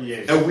 Lord,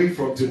 yes. A week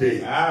from today.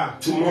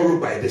 Tomorrow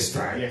by this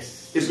time. Yes.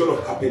 It's going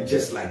to happen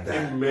just like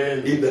that.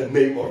 Amen. In the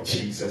name of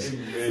Jesus.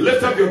 Amen.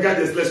 Lift up your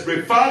guidance. Let's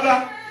pray.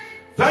 Father,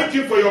 thank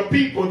you for your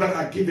people that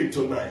are giving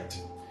tonight.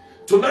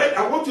 Tonight,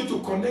 I want you to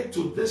connect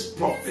to this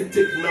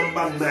prophetic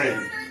number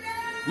 9.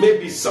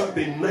 Maybe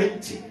something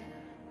 90.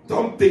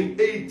 Something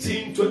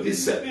 18,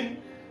 27.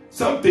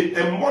 Something,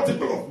 a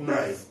multiple of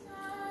 9.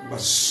 But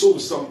sow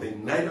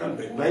something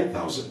 900,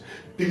 9,000.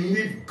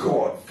 Believe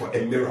God for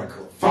a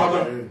miracle.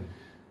 Father,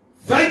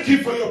 thank you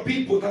for your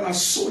people that are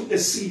sowing a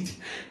seed.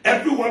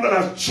 Everyone that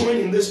has joined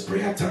in this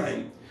prayer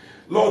time.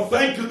 Lord,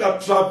 thank you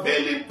that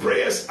travailing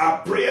prayers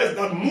are prayers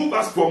that move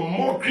us from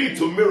mockery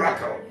to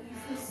miracle.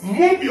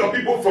 Move your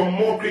people from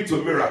mockery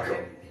to miracle.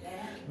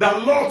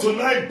 That Lord,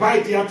 tonight by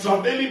their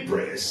travailing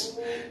prayers,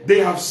 they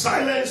have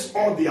silenced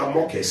all their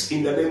mockers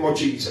in the name of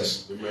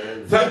Jesus.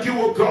 Amen. Thank you,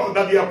 O God,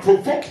 that they have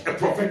provoked a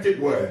prophetic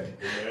word.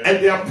 Amen. And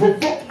they have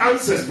provoked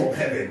answers from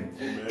heaven.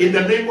 Amen. In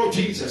the name of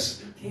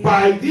Jesus.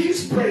 By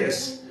these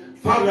prayers,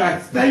 Father, I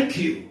thank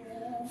you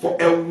for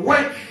a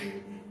work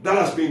that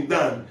has been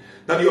done,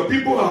 that your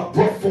people have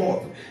brought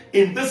forth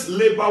in this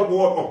labor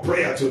ward of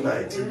prayer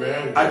tonight.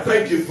 Amen. I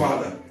thank you,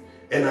 Father,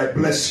 and I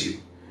bless you.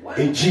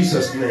 In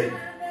Jesus' name.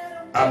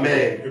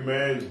 Amen.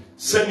 Amen.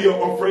 Send your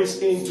offerings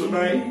in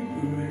tonight.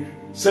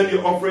 Send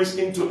your offerings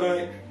in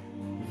tonight.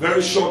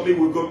 Very shortly,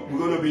 we're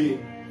going to be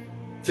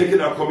taking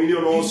our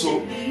communion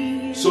also.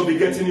 So be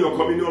getting your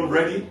communion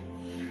ready.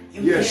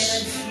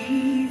 Yes.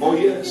 Oh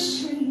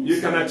yes. You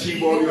can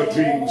achieve all your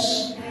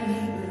dreams.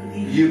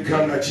 You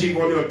can achieve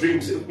all your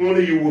dreams if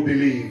only you will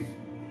believe.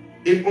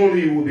 If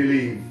only you will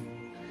believe.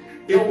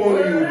 If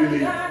only you will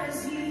believe.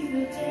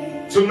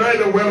 Tonight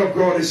the word of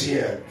God is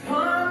here.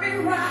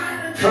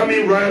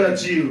 Coming right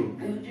at you.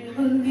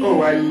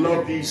 Oh, I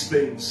love these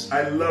things.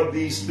 I love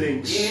these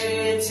things.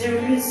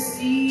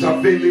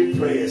 Travailing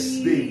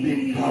prayers, they've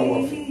been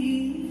powerful.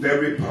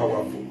 Very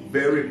powerful.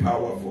 Very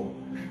powerful.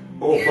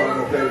 Oh,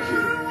 Father, thank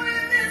you.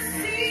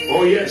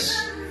 Oh,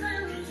 yes.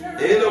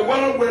 In a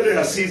world where there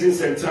are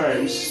seasons and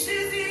times,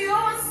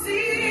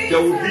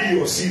 there will be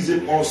your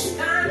season also.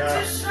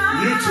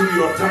 You too,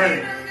 your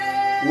time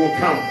will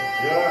come.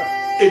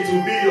 it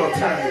will be your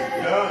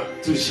time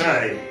to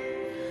shine.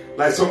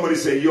 Like somebody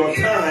say, your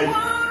time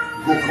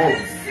will come.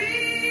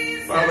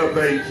 Father,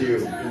 thank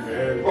you.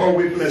 Amen. Oh,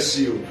 we bless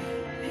you.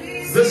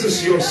 This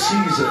is your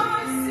season.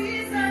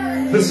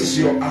 This is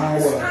your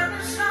hour.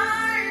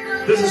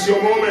 This is your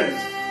moment.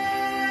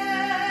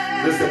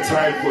 This is the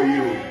time for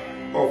you.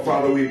 Oh,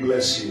 Father, we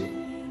bless you.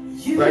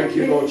 Thank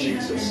you, Lord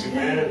Jesus.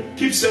 Amen.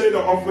 Keep sending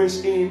the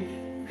offerings in.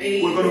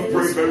 We're going to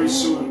pray very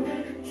soon.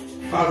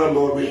 Father,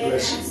 Lord, we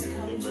bless you.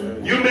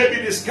 Amen. You may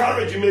be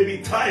discouraged. You may be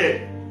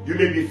tired. You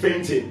may be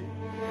fainting.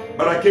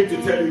 But I came to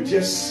tell you,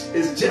 it's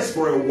just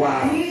for a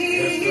while.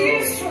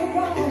 It's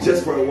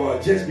just for a while.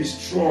 Just be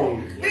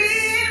strong.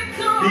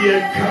 Be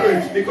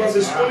encouraged, because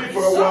it's only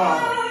for a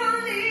while.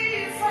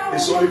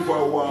 It's only for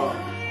a while.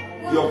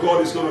 Your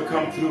God is going to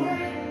come through.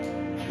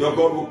 Your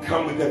God will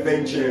come with a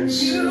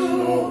vengeance.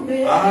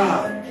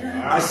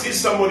 I see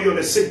somebody on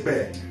a sick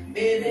bed.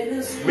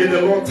 May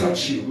the Lord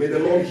touch you. May the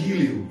Lord heal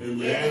you.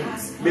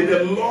 May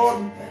the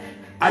Lord...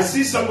 I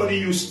see somebody,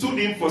 you stood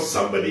in for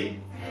somebody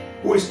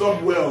who is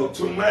not well.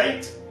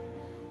 Tonight,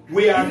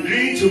 we are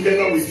agreeing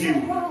together with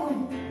you.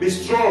 Be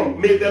strong.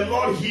 May the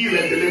Lord heal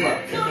and deliver.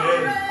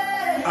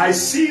 Amen. I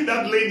see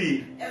that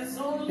lady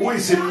who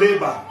is in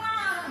labor.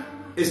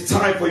 It's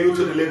time for you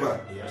to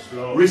deliver. Yes,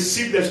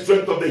 receive the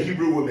strength of the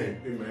Hebrew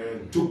women.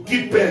 Amen. To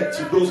give birth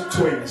to those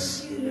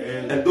twins.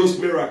 Amen. And those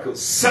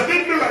miracles.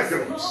 7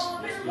 miracles.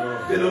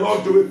 Yes, may the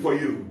Lord do it for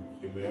you.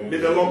 Amen. May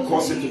the Lord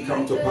cause it to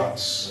come to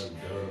pass.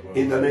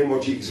 In the name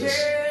of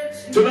Jesus.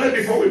 Tonight,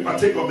 before we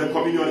partake of the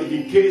communion,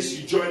 in case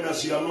you join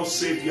us, you are not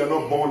saved, you are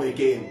not born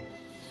again.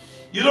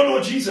 You don't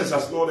know Jesus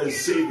as Lord and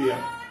Savior.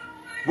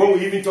 When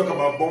we even talk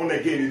about born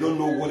again, you don't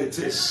know what it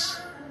is.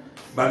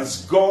 But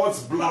it's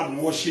God's blood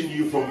washing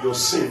you from your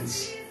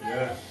sins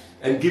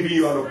and giving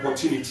you an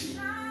opportunity.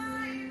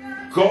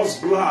 God's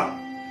blood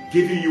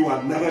giving you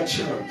another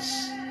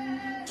chance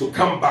to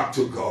come back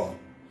to God.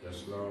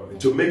 Yes, Lord.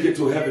 And to make it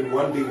to heaven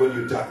one day when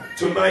you die.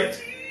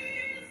 Tonight,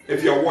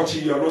 if you're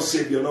watching, you're not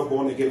saved, you're not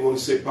born again, you want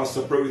to say,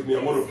 Pastor, pray with me.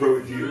 I want to pray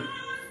with you.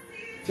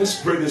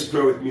 Just pray this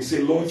prayer with me.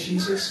 Say, Lord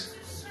Jesus,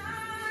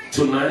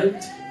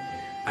 tonight,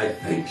 I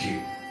thank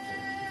you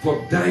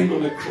for dying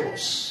on the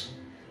cross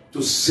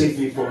to save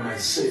me from my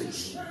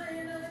sins.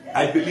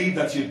 I believe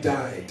that you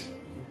died,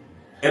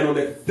 and on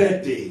the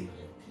 3rd day,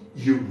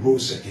 you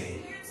rose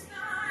again.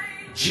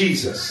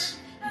 Jesus,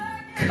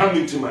 come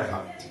into my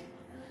heart.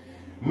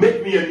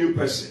 Make me a new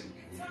person.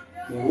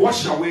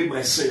 Wash away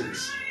my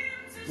sins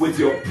with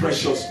your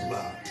precious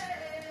blood.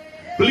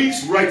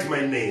 Please write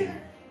my name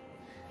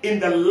in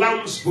the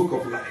Lamb's Book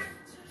of Life.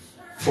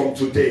 From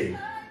today,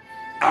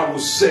 I will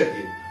serve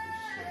you.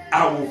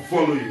 I will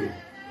follow you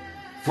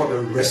for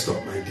the rest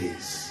of my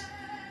days.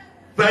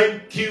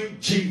 Thank you,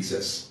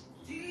 Jesus,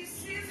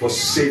 for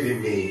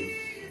saving me.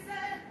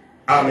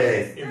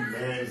 Amen.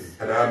 Amen.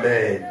 And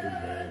amen.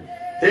 Amen.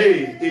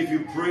 Hey, if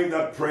you pray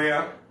that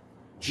prayer,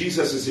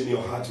 Jesus is in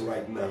your heart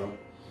right now.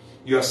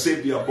 You are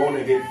saved, you are born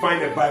again.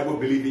 Find a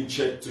Bible-believing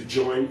church to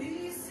join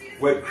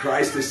where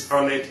Christ is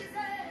honored.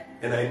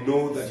 And I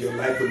know that your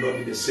life will not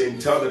be the same.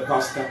 Tell the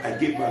pastor, I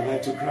gave my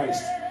life to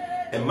Christ.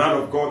 A man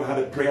of God had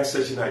a prayer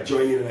session. I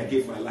joined in and I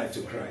gave my life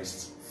to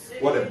Christ.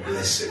 What a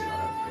blessing.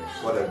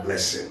 What a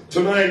blessing.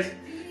 Tonight,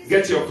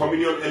 get your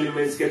communion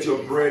elements, get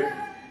your bread,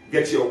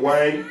 get your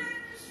wine,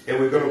 and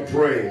we're going to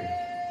pray.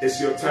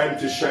 It's your time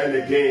to shine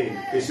again.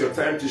 It's your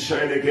time to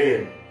shine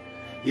again.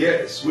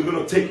 Yes, we're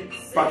going to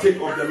partake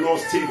of the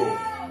Lord's table.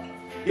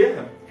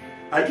 Yeah,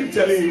 I keep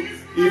telling you,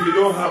 if you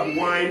don't have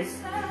wine,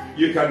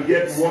 you can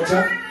get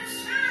water.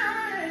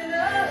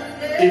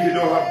 If you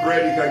don't have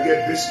bread, you can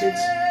get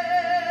biscuits.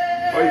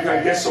 Or you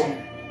can get some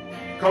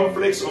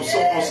cornflakes or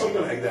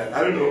something like that.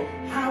 I don't know.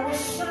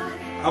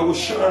 I will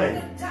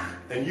shine,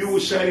 and you will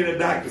shine in the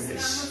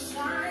darkness.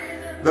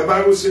 The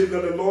Bible says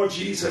that the Lord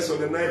Jesus, on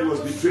the night he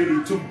was betrayed,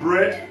 he took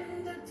bread.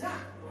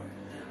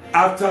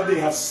 After they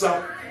had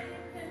supped,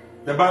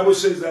 the Bible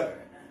says that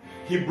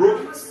he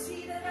broke it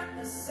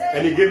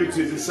and he gave it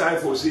to his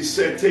disciples. He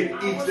said, take,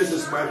 eat, this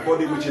is my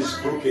body which is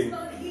broken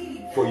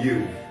for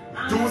you.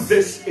 Do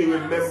this in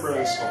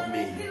remembrance of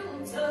me.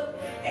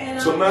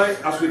 Tonight,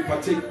 as we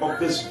partake of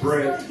this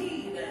bread,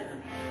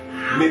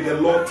 may the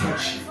Lord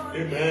touch you.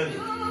 Amen.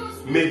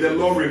 May the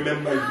Lord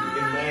remember you.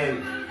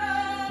 Amen.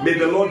 May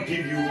the Lord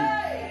give you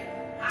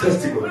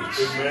testimonies.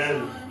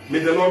 Amen. May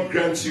the Lord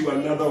grant you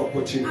another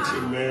opportunity.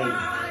 Amen.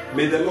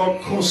 May the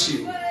Lord cause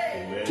you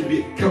to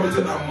be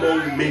counted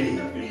among many.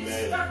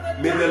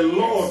 Amen. May the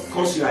Lord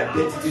cause your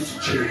identity to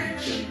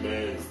change.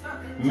 Amen.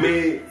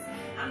 May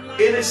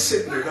any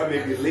sickness that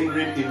may be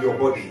lingering in your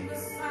body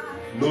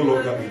no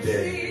longer be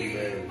there.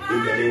 Amen.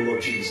 In the name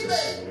of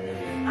Jesus.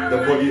 Amen. The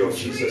body of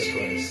Jesus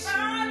Christ.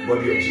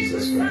 Body of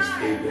Jesus Christ.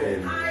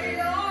 Amen.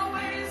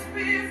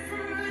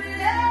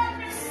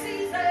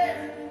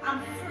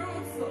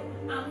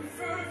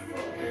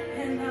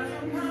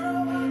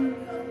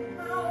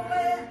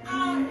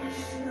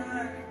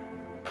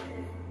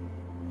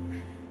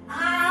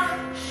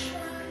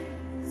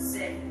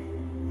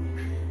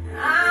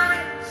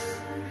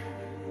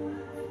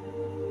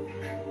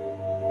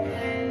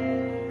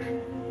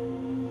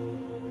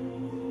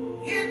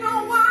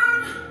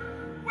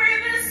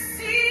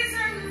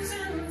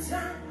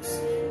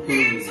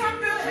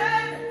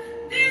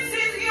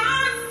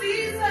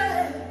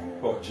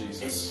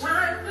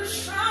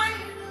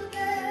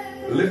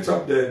 Lift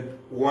up the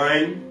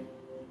wine,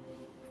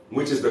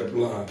 which is the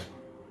blood.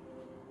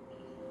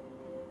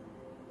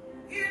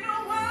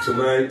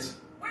 Tonight,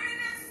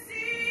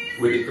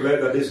 we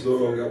declare that it's no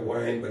longer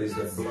wine, but it's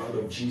the blood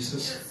of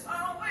Jesus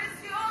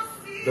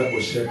that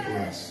was shed for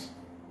us.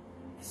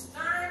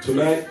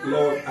 Tonight,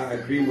 Lord, I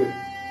agree with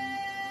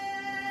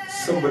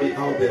somebody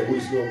out there who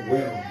is not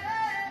well.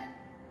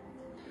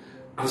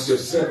 As your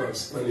servant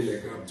stand in the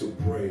gap to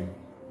pray,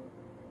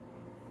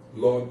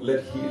 Lord,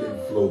 let healing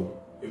flow.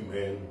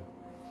 Amen.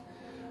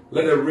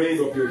 Let the rain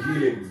of your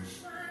healing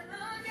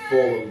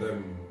fall on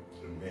them.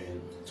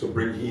 Amen. To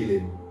bring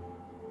healing.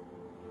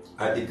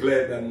 I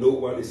declare that no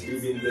one is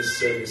leaving this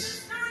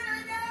service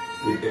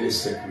with any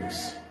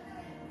sickness.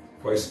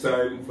 For it's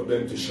time for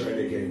them to shine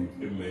again.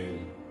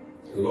 Amen.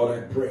 And Lord,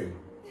 I pray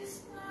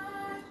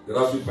that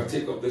as we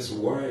partake of this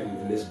wine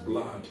and this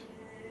blood,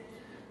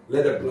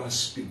 let the blood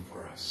speak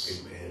for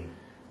us. Amen.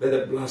 Let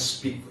the blood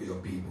speak for your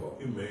people.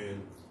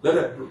 Amen.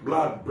 Let the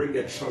blood bring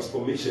a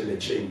transformation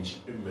and change.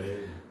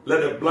 Amen.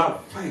 Let the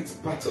blood fight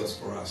battles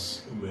for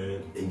us.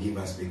 Amen. And give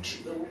us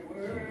victory.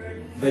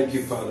 Amen. Thank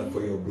you, Father,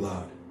 for your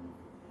blood.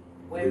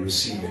 We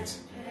receive it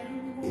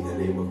in the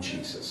name of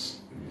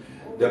Jesus.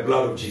 The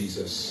blood of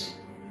Jesus.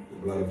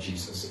 The blood of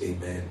Jesus.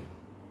 Amen.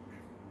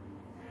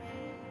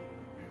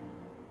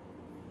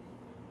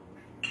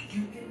 You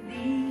can be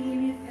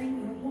anything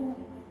you want.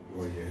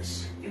 Oh,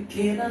 yes. You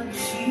can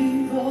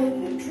achieve all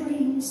your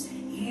dreams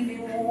if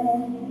you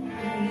only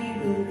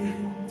believe.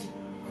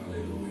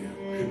 Hallelujah.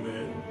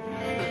 Amen.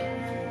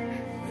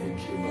 Thank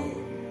you, Lord.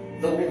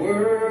 The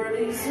word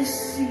is a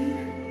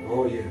seed.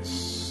 Oh,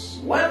 yes.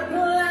 When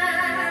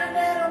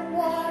planted in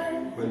water,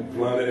 When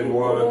planted in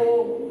water,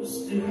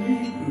 grows to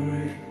be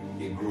great.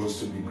 it grows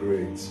to be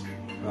great.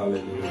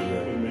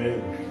 Hallelujah.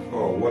 Amen.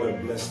 Oh, what a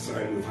blessed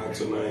time we've had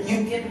tonight.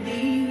 You can be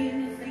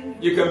anything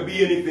You can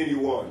be anything you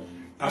want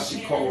as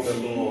you call the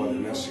Lord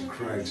and as you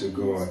cry to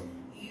God.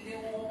 you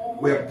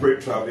want. We have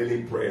prayed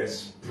traveling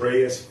prayers,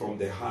 prayers from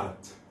the heart.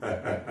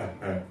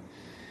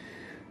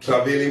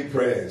 Traveling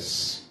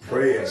prayers,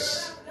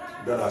 prayers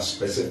that are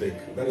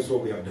specific. That is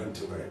what we have done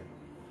tonight.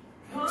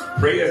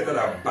 Prayers that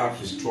are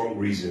backed with strong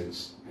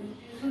reasons.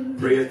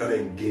 Prayers that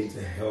engage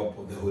the help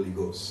of the Holy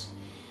Ghost.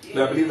 And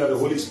I believe that the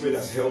Holy Spirit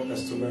has helped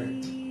us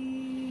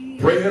tonight.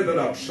 Prayers that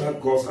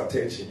attract God's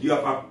attention. You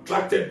have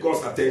attracted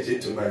God's attention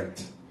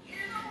tonight.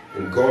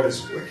 And God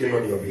is working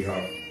on your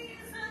behalf.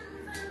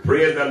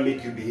 Prayers that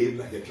make you behave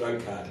like a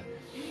drunkard.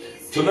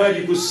 Tonight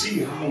you could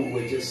see how we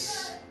were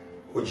just,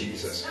 oh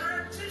Jesus.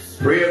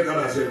 Prayers that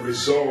as a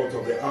result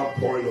of the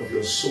outpouring of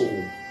your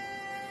soul.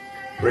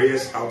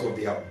 Prayers out of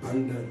the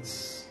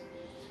abundance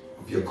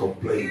of your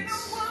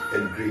complaints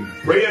and grief.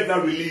 Prayers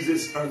that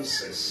releases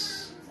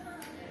answers.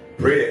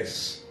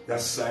 Prayers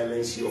that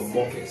silence your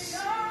mockers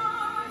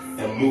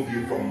and move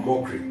you from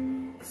mockery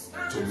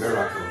to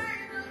miracle.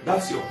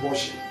 That's your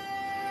portion.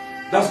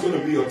 That's going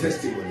to be your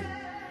testimony.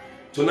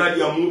 Tonight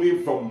you are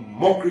moving from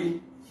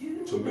mockery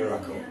to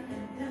miracle.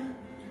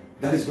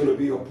 That is going to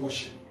be your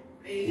portion.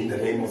 In the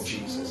name of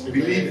Jesus.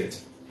 Believe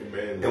it.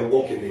 Amen. And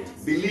walk in it.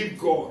 Believe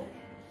God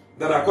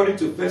that according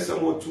to 1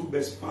 Samuel 2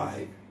 verse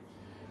 5,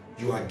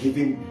 you are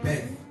giving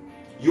birth.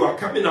 You are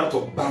coming out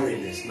of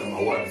barrenness,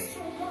 number one.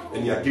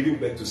 And you are giving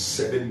birth to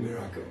 7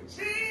 miracles.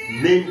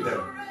 Name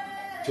them.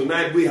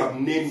 Tonight we have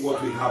named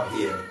what we have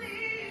here.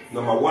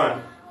 Number 1,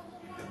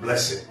 a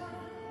blessing.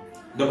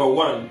 Number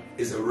 1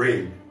 is a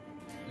rain.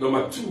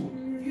 Number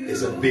 2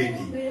 is a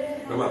baby.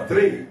 Number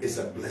 3 is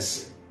a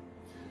blessing.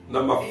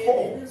 Number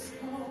 4,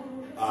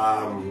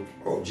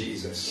 oh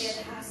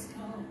Jesus.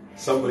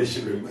 Somebody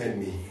should remind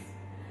me.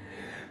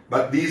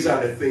 But these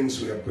are the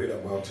things we have prayed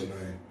about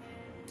tonight.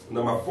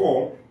 Number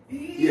 4,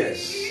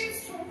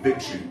 yes,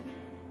 victory.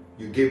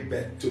 You gave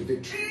birth to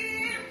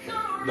victory.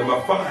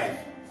 Number 5,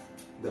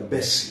 the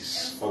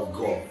mercies of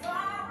God.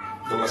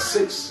 Number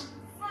 6,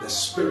 the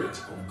Spirit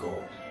of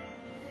God.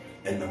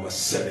 And number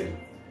 7,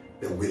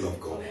 the will of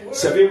God.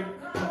 7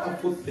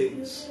 powerful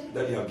things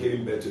that you are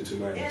giving birth to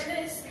tonight.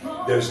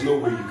 There is no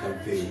way you can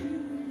fail.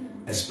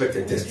 Expect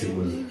a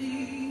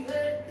testimony.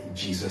 In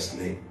Jesus'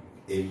 name.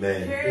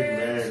 Amen.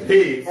 Amen.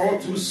 Hey, all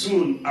too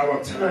soon,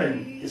 our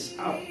time is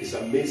up. It's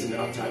amazing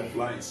how time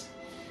flies.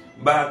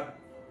 But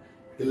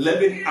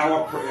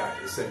 11-hour prayer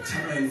is a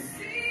time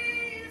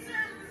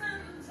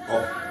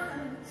of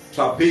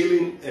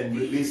travailing and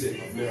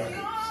releasing of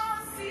miracles.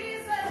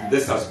 And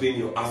this has been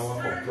your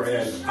hour of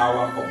prayer and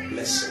hour of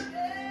blessing.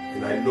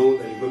 And I know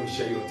that you're going to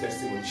share your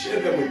testimony.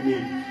 Share them with me.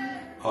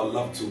 I'd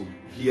love to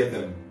hear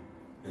them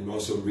and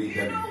also read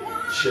them,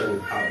 share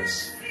with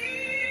others.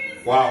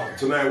 Wow,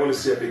 tonight I want to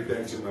say a big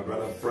thank you to my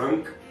brother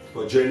Frank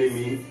for joining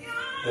me.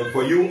 And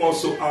for you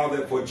also out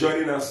there for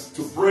joining us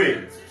to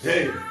pray.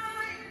 Hey,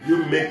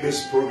 you make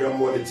this program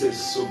what it is.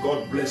 So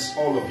God bless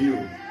all of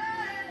you.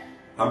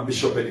 I'm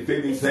Bishop Eddie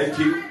FABIN. Thank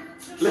you.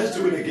 Let's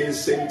do it again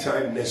same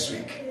time next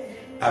week.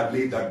 I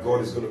believe that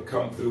God is going to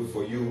come through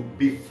for you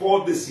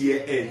before this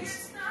year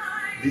ends.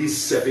 These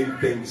 7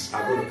 things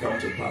are going to come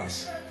to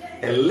pass.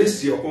 And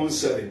list your own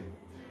 7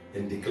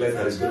 and declare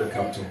that it's going to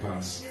come to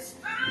pass.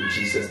 In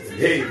Jesus' name.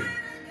 Hey,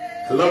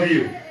 I love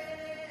you.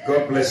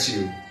 God bless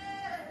you.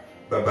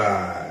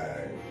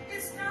 Bye-bye.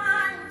 It's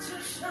time to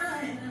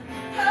shine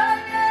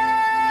again.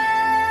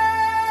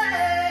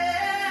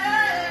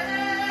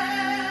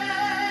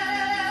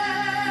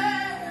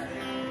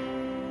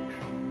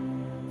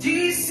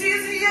 This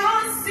is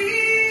your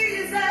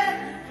season.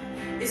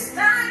 It's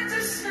time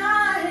to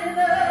shine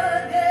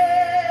again.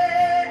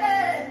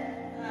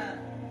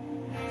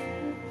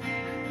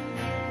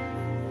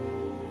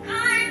 I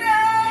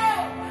know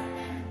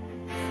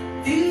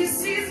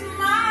this is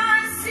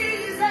my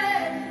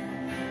season.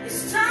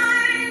 It's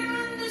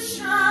time to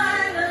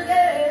shine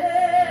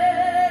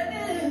again.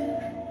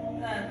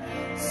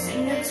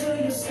 Sing it to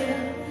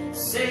yourself.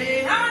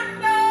 Say, I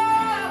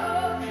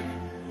know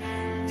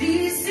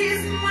this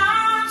is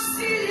my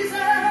season.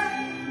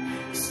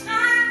 It's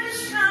time to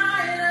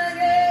shine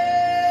again.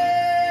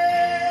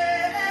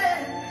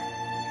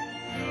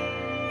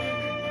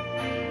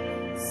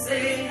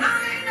 Say, I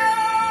know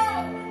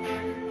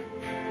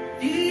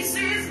this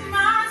is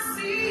my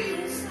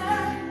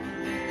season.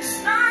 It's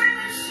time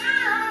to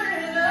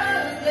shine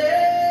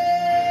again.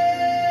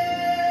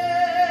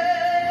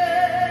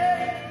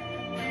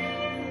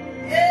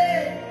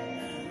 Yeah.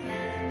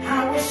 I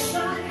will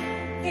shine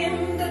in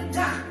the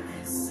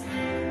darkness.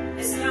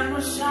 It's time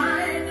to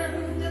shine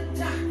in the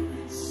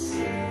darkness.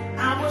 I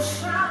will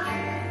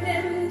shine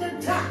in the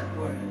dark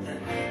world.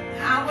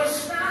 I will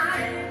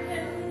shine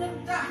in the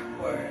dark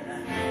world.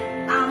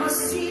 I'm a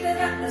seated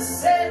at the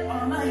set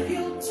on a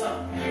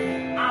hilltop.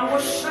 I will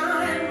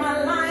shine,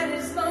 my light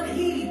is not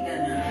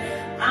hidden.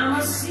 I'm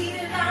a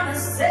seated at the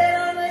set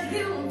on a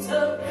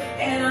hilltop,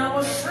 and I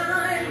will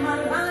shine, my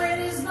light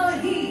is not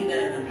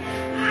hidden.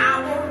 I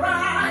will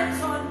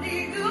rise on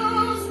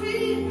eagle's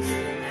wings.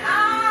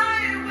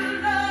 I will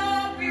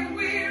not be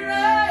weary.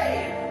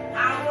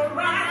 I will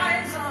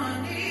rise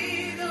on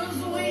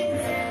eagle's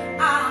wings.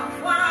 I'll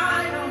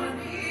fly on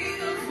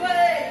eagle's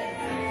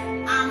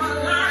wings. I'm a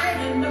light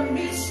in the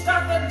midst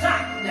of the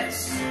darkness.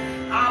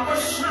 I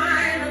will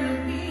shine in the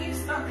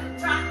midst of the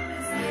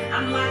darkness.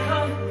 I'm like a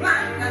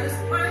plant that is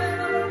planted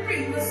on the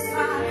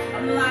riverside.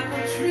 I'm like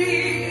a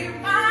tree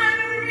by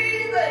the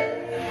river.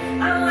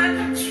 I'm like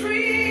a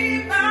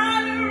tree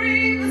by the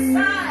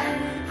riverside.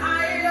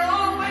 I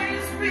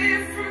always bear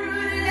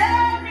fruit in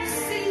every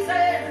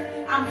season.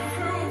 I'm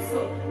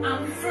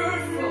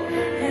fruitful,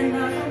 and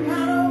nothing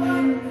matter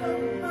what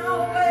comes my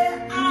way,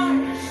 I'll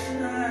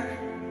shine.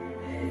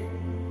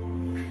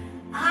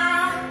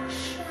 I'll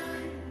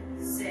shine.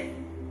 Say,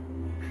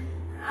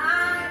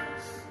 I'll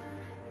shine.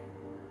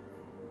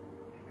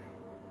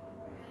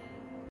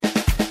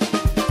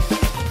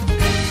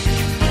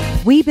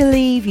 We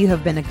believe you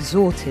have been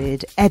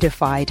exhorted,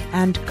 edified,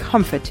 and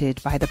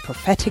comforted by the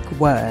prophetic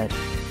word.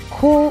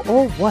 Call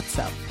or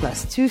WhatsApp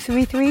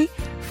 +233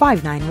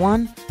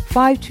 591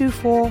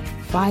 524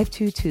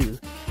 522.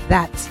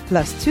 That's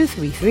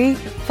 +233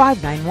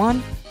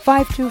 591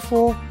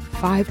 524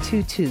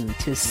 522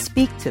 to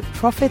speak to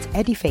Prophet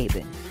Eddie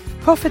FABIN.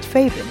 Prophet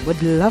FABIN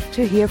would love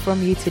to hear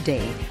from you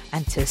today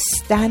and to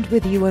stand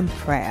with you in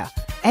prayer.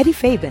 Eddie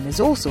FABIN is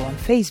also on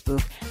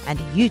Facebook and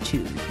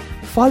YouTube.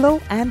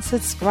 Follow and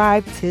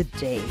subscribe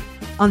today.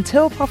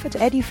 Until Prophet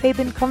Eddie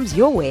FABIN comes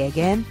your way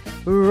again,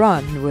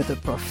 run with the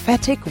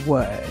prophetic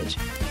word.